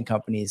blockchain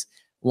companies.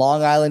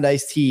 Long Island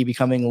Iced Tea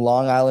becoming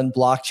Long Island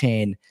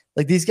Blockchain.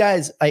 Like, these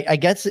guys, I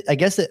guess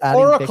that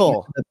adding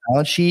Oracle to the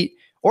balance sheet.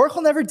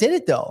 Oracle never did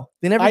it though.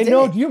 They never. I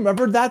know. Do you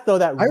remember that though?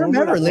 That I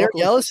remember Larry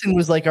Ellison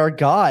was like our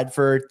god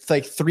for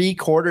like 3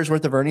 quarters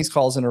worth of earnings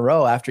calls in a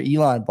row after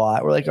Elon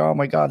bought. We're like, oh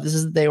my god, this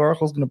is the day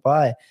Oracle's going to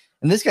buy.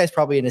 And this guy's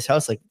probably in his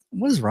house like,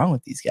 what is wrong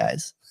with these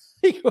guys?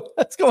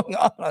 What's going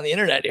on the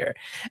internet here?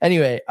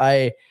 Anyway,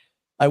 I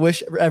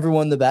wish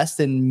everyone the best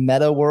in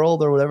Meta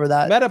World or whatever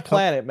that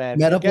MetaPlanet, man.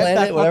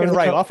 MetaPlanet, whatever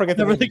right. I'll forget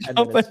the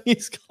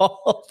company's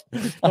called.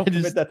 Don't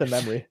commit that to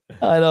memory.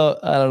 I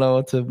don't know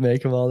what to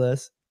make of all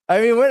this. I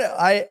mean,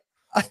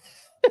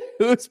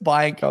 Who's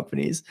buying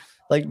companies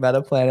like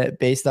MetaPlanet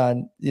based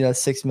on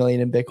 6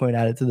 million in Bitcoin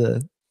added to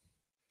the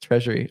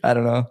treasury? I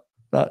don't know.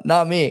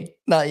 Not me,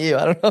 not you.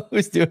 I don't know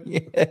who's doing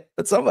it,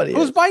 but somebody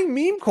who's is. buying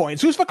meme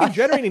coins. Who's fucking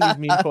generating these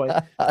meme coins?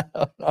 I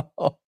don't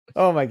know.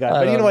 Oh my god!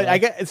 But you know what? I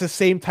get it's the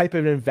same type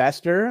of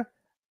investor,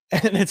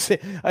 and it's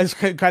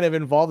kind of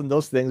involved in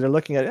those things. They're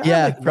looking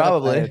at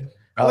probably.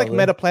 I like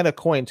MetaPlanet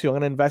coin too. I'm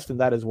going to invest in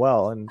that as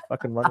well and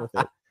fucking run with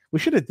it. We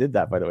should have did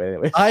that, by the way.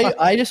 Anyway,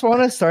 I just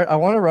want to start. I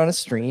want to run a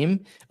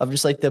stream of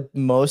just like the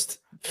most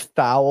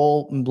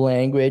foul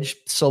language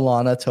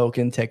Solana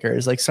token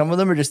tickers. Like some of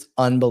them are just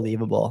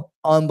unbelievable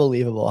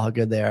how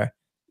good they are.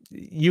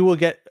 You will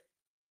get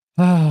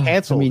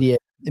canceled.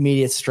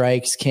 Immediate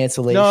strikes,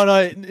 cancellation. No,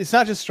 it's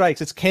not just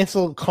strikes. It's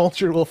cancel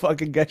culture will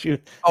fucking get you.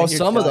 Oh,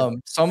 some of them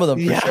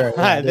for sure.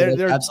 Yeah,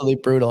 they're absolutely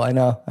brutal. I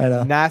know.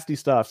 Nasty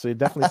stuff. So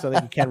definitely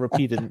something you can't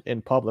repeat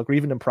in public or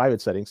even in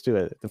private settings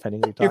too,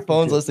 depending on your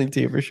phone's listening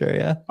to you for sure.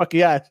 Yeah. Fuck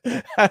yeah.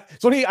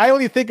 So I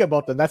only think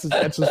about them. That's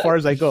as far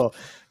as I go.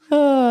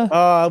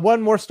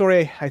 One more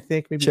story, I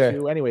think, maybe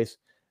two. Anyways,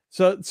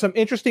 so some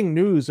interesting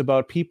news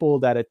about people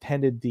that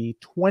attended the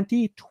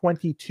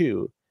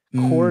 2022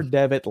 Core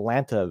Dev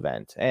Atlanta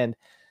event. And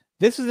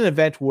this is an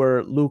event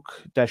where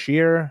Luke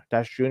Dashier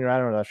Jr.,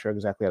 I'm not sure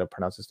exactly how to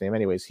pronounce his name.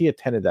 Anyways, he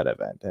attended that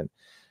event. And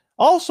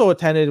also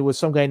attended with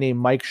some guy named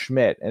Mike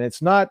Schmidt. And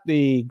it's not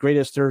the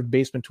greatest third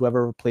baseman to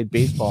ever played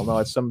baseball. No,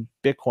 it's some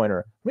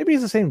Bitcoiner. Maybe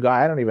he's the same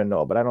guy. I don't even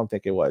know, but I don't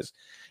think it was.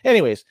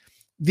 Anyways,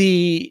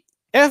 the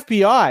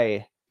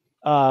FBI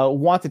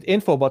wanted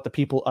info about the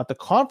people at the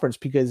conference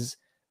because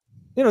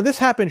this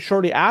happened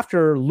shortly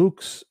after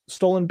Luke's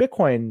stolen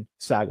Bitcoin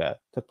saga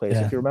took place.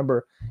 If you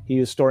remember, he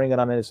was storing it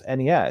on his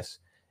NES,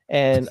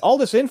 and all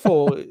this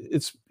info.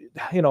 It's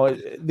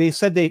they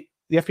said the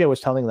FBI was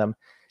telling them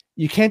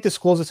you can't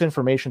disclose this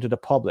information to the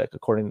public,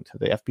 according to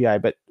the FBI.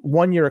 But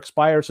 1 year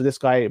expired, so this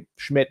guy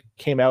Schmidt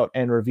came out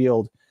and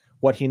revealed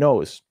what he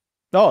knows.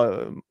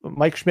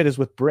 Mike Schmidt is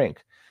with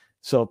Brink,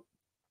 so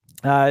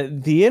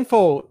the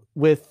info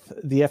with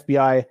the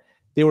FBI,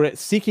 they were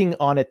seeking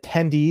on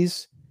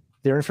attendees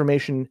their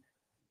information,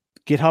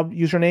 GitHub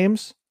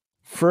usernames,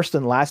 first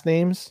and last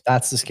names.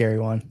 That's the scary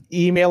one.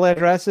 Email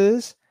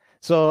addresses.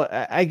 So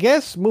I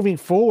guess moving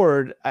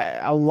forward,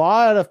 a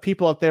lot of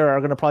people out there are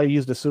going to probably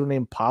use the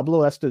pseudonym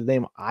Pablo. That's the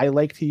name I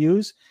like to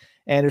use.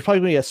 And there's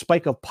probably going to be a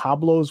spike of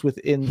Pablos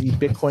within the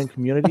Bitcoin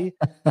community.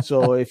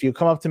 So if you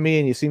come up to me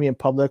and you see me in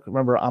public,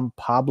 remember I'm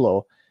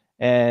Pablo.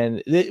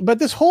 But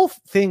this whole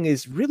thing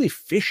is really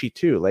fishy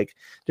too. Like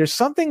there's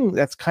something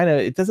that's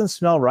it doesn't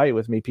smell right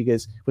with me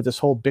because with this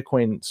whole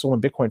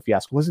stolen Bitcoin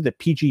fiasco, was it the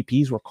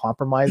PGPs were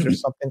compromised or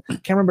something? I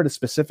can't remember the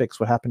specifics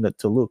what happened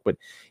to Luke, but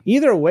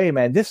either way,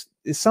 man, this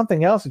is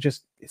something else.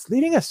 It's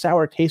leaving a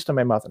sour taste in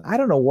my mouth. And I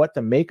don't know what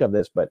to make of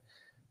this, but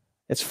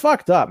it's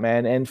fucked up,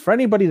 man. And for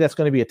anybody that's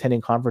going to be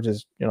attending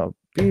conferences,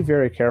 be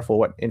very careful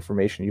what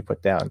information you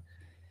put down.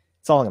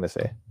 That's all I'm going to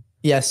say.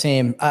 Yeah,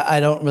 same. I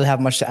don't really have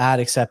much to add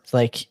except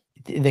like,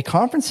 the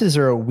conferences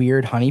are a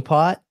weird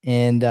honeypot.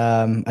 And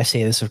I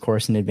say this, of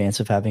course, in advance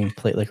of having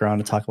Plate Liquor on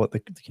to talk about the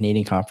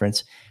Canadian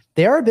conference.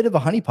 They are a bit of a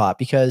honeypot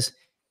because,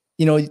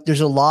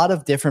 there's a lot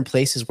of different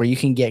places where you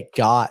can get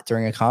got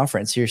during a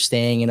conference. You're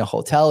staying in a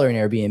hotel or an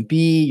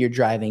Airbnb, you're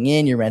driving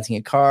in, you're renting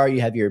a car,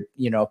 you have your,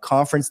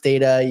 conference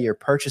data, your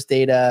purchase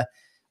data,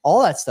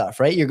 all that stuff,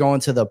 right? You're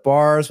going to the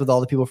bars with all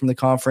the people from the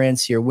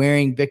conference. You're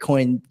wearing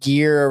Bitcoin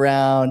gear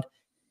around.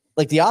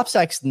 Like the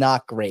OPSEC's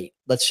not great.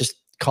 Let's just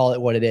call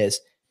it what it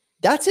is.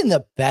 That's in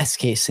the best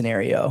case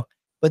scenario.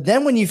 But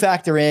then when you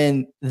factor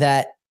in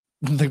that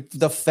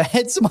the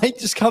feds might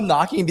just come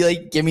knocking and be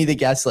like, give me the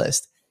guest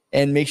list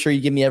and make sure you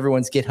give me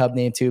everyone's GitHub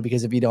name too,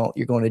 because if you don't,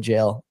 you're going to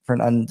jail for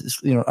an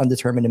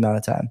undetermined amount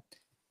of time.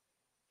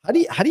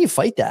 How do you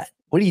fight that?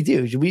 What do you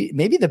do?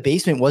 Maybe the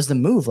basement was the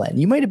move, Len.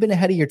 You might have been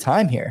ahead of your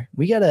time here.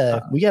 We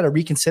gotta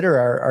reconsider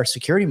our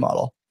security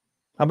model.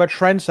 I'm a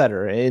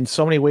trendsetter in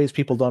so many ways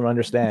people don't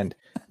understand.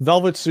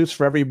 Velvet suits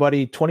for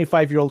everybody,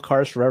 25-year-old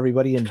cars for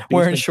everybody, and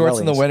wearing shorts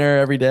in the winter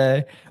every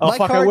day. Oh,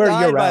 fuck, I wear it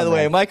year-round, by the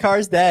way. My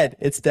car's dead.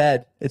 It's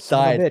dead. It's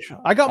died.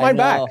 I got mine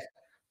back.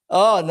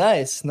 Oh,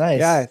 nice.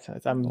 Yeah,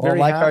 I'm very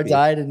my happy. car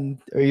died,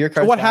 or your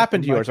car. So what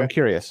happened to yours? I'm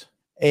curious.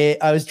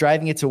 I was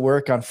driving it to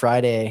work on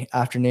Friday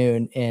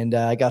afternoon, and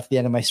I got to the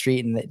end of my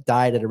street, and it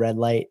died at a red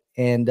light.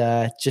 And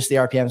just the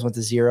RPMs went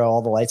to 0.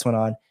 All the lights went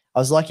on. I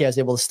was lucky I was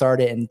able to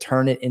start it and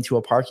turn it into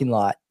a parking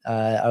lot.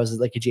 I was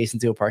like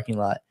adjacent to a parking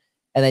lot.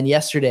 And then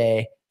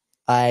yesterday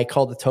I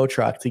called the tow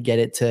truck to get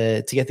it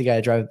to get the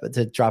guy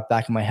to drop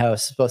back in my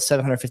house. It's about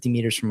 750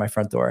 meters from my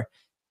front door.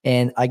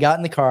 And I got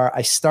in the car,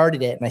 I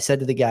started it, and I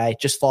said to the guy,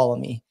 just follow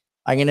me.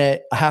 I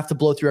have to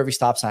blow through every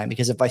stop sign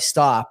because if I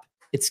stop,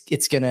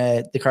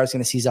 the car's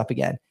gonna seize up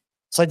again.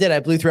 So I did. I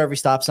blew through every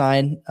stop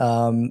sign,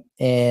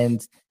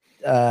 and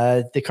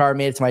the car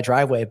made it to my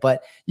driveway.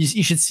 But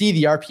you should see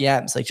the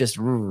RPMs, like just.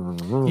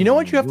 You know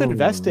what you have to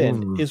invest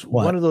in is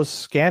one of those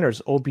scanners,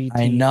 OBD.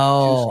 I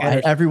know.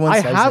 Everyone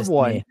says have this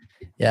one. To me.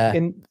 Yeah.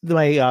 In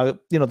my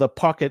the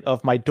pocket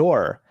of my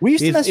door. We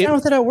used to mess around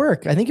with it at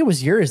work. I think it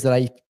was yours that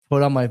I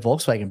put on my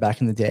Volkswagen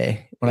back in the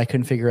day when I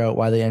couldn't figure out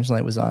why the engine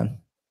light was on.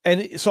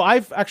 And so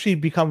I've actually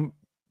become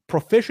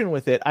proficient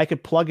with it. I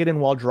could plug it in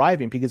while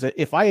driving, because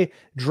if I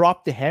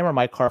drop the hammer on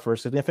my car for a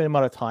significant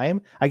amount of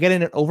time, I get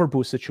in an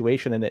overboost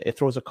situation and it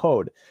throws a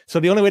code. So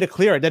the only way to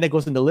clear it, then it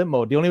goes into limp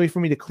mode. The only way for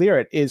me to clear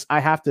it is I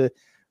have to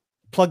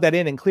plug that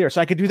in and clear.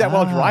 So I could do that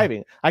while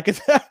driving. I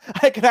could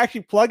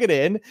actually plug it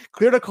in,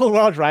 clear the code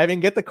while driving,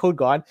 get the code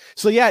gone.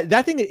 So yeah,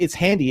 that thing, it's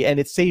handy, and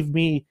it saved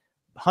me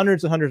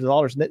hundreds and hundreds of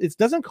dollars. And it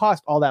doesn't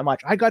cost all that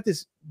much. I got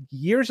this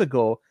years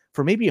ago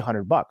for maybe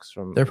 $100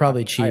 from. They're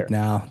probably cheap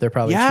now. They're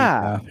probably cheap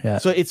now. Yeah.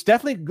 So it's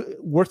definitely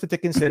worth it to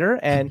consider.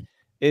 And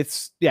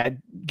it's,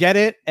 get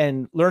it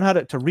and learn how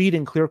to read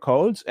and clear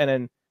codes, and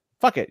then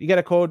fuck it. You get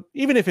a code,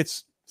 even if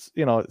it's,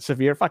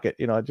 severe, fuck it,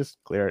 just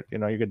clear it.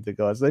 You're good to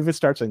go. So if it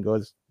starts and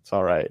goes, it's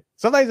all right.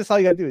 Sometimes that's all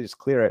you gotta do is just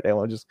clear it, and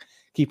we'll just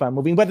keep on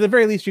moving. But at the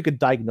very least, you could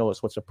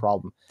diagnose what's the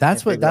problem.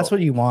 That's what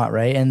you want,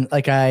 right? And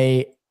like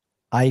I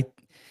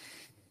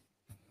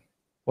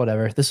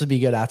whatever, this would be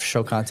good after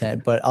show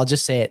content, but I'll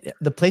just say it.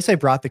 The place I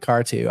brought the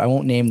car to, I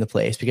won't name the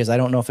place because I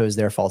don't know if it was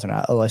their fault or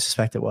not, although I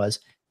suspect it was.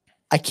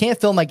 I can't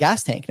fill my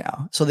gas tank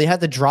now. So they had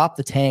to drop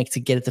the tank to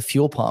get at the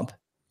fuel pump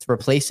to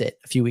replace it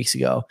a few weeks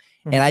ago.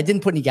 And I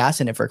didn't put any gas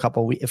in it for a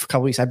couple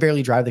weeks. I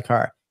barely drive the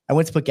car. I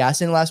went to put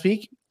gas in last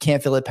week.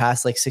 Can't fill it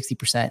past like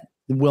 60%.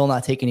 It will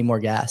not take any more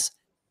gas.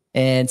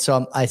 And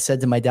so I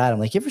said to my dad, I'm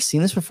like, you ever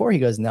seen this before? He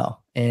goes, no.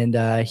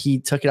 And he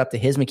took it up to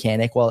his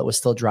mechanic while it was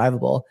still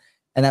drivable.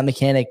 And that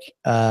mechanic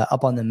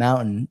up on the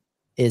mountain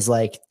is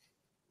like,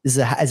 this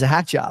is a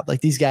hack job.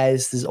 Like these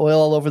guys, there's oil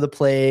all over the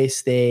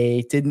place.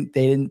 They didn't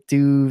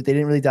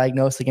really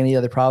diagnose like any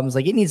other problems.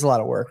 Like it needs a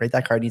lot of work, right?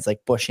 That car needs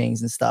like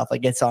bushings and stuff.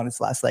 Like it's on its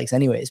last legs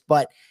anyways.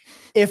 But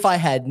if I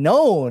had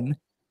known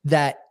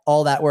that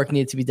all that work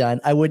needed to be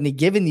done, I wouldn't have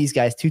given these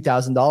guys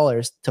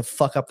 $2,000 to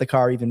fuck up the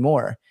car even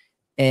more.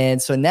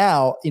 And so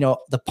now,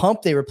 the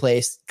pump they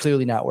replaced,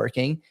 clearly not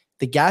working.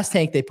 The gas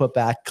tank they put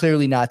back,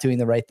 clearly not doing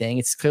the right thing.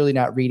 It's clearly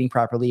not reading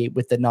properly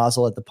with the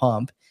nozzle at the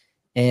pump.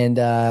 And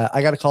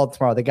I got to call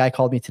tomorrow. The guy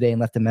called me today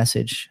and left a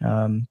message. But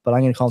I'm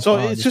going to call him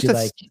tomorrow. So it's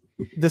just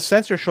the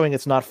sensor showing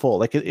it's not full.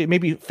 Like it may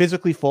be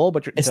physically full,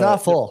 but it's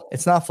not full.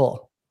 It's not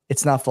full.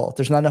 It's not full.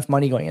 There's not enough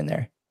money going in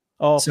there.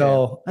 Oh, okay.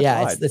 So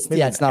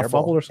it's not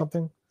full. Bubble or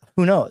something.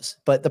 Who knows?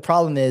 But the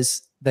problem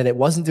is that it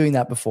wasn't doing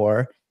that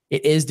before.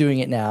 It is doing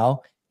it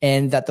now.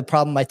 And that the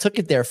problem I took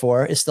it there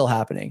for is still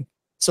happening.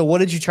 So what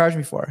did you charge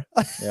me for?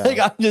 Yeah. Like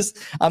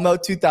I'm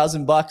out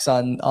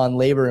 $2,000 on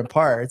labor and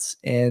parts.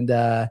 And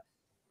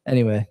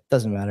anyway,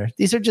 doesn't matter.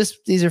 These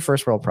are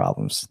first world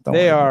problems. You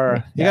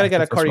got to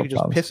get a car you can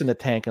just piss in the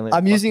tank. And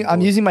I'm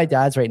using my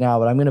dad's right now,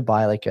 but I'm going to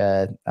buy like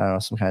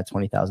some kind of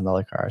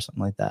 $20,000 car or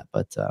something like that.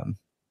 But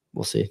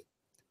we'll see.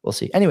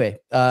 Anyway,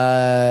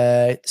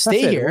 stay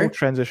here. We'll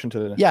transition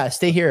to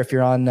stay here if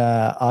you're on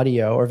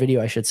audio or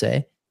video, I should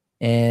say.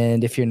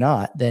 And if you're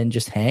not, then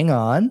just hang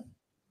on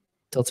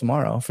till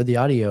tomorrow for the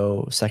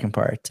audio second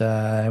part.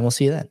 And we'll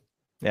see you then.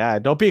 Yeah,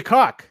 don't be a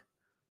cock.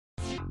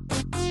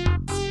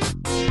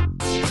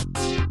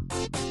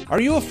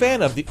 Are you a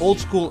fan of the old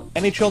school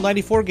NHL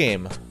 94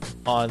 game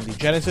on the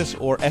Genesis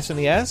or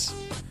SNES?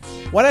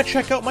 Why not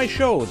check out my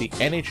show, the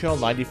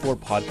NHL 94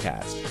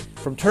 podcast?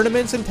 From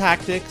tournaments and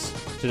tactics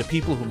to the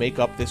people who make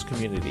up this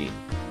community.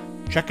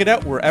 Check it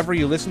out wherever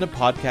you listen to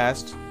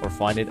podcasts or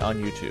find it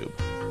on YouTube.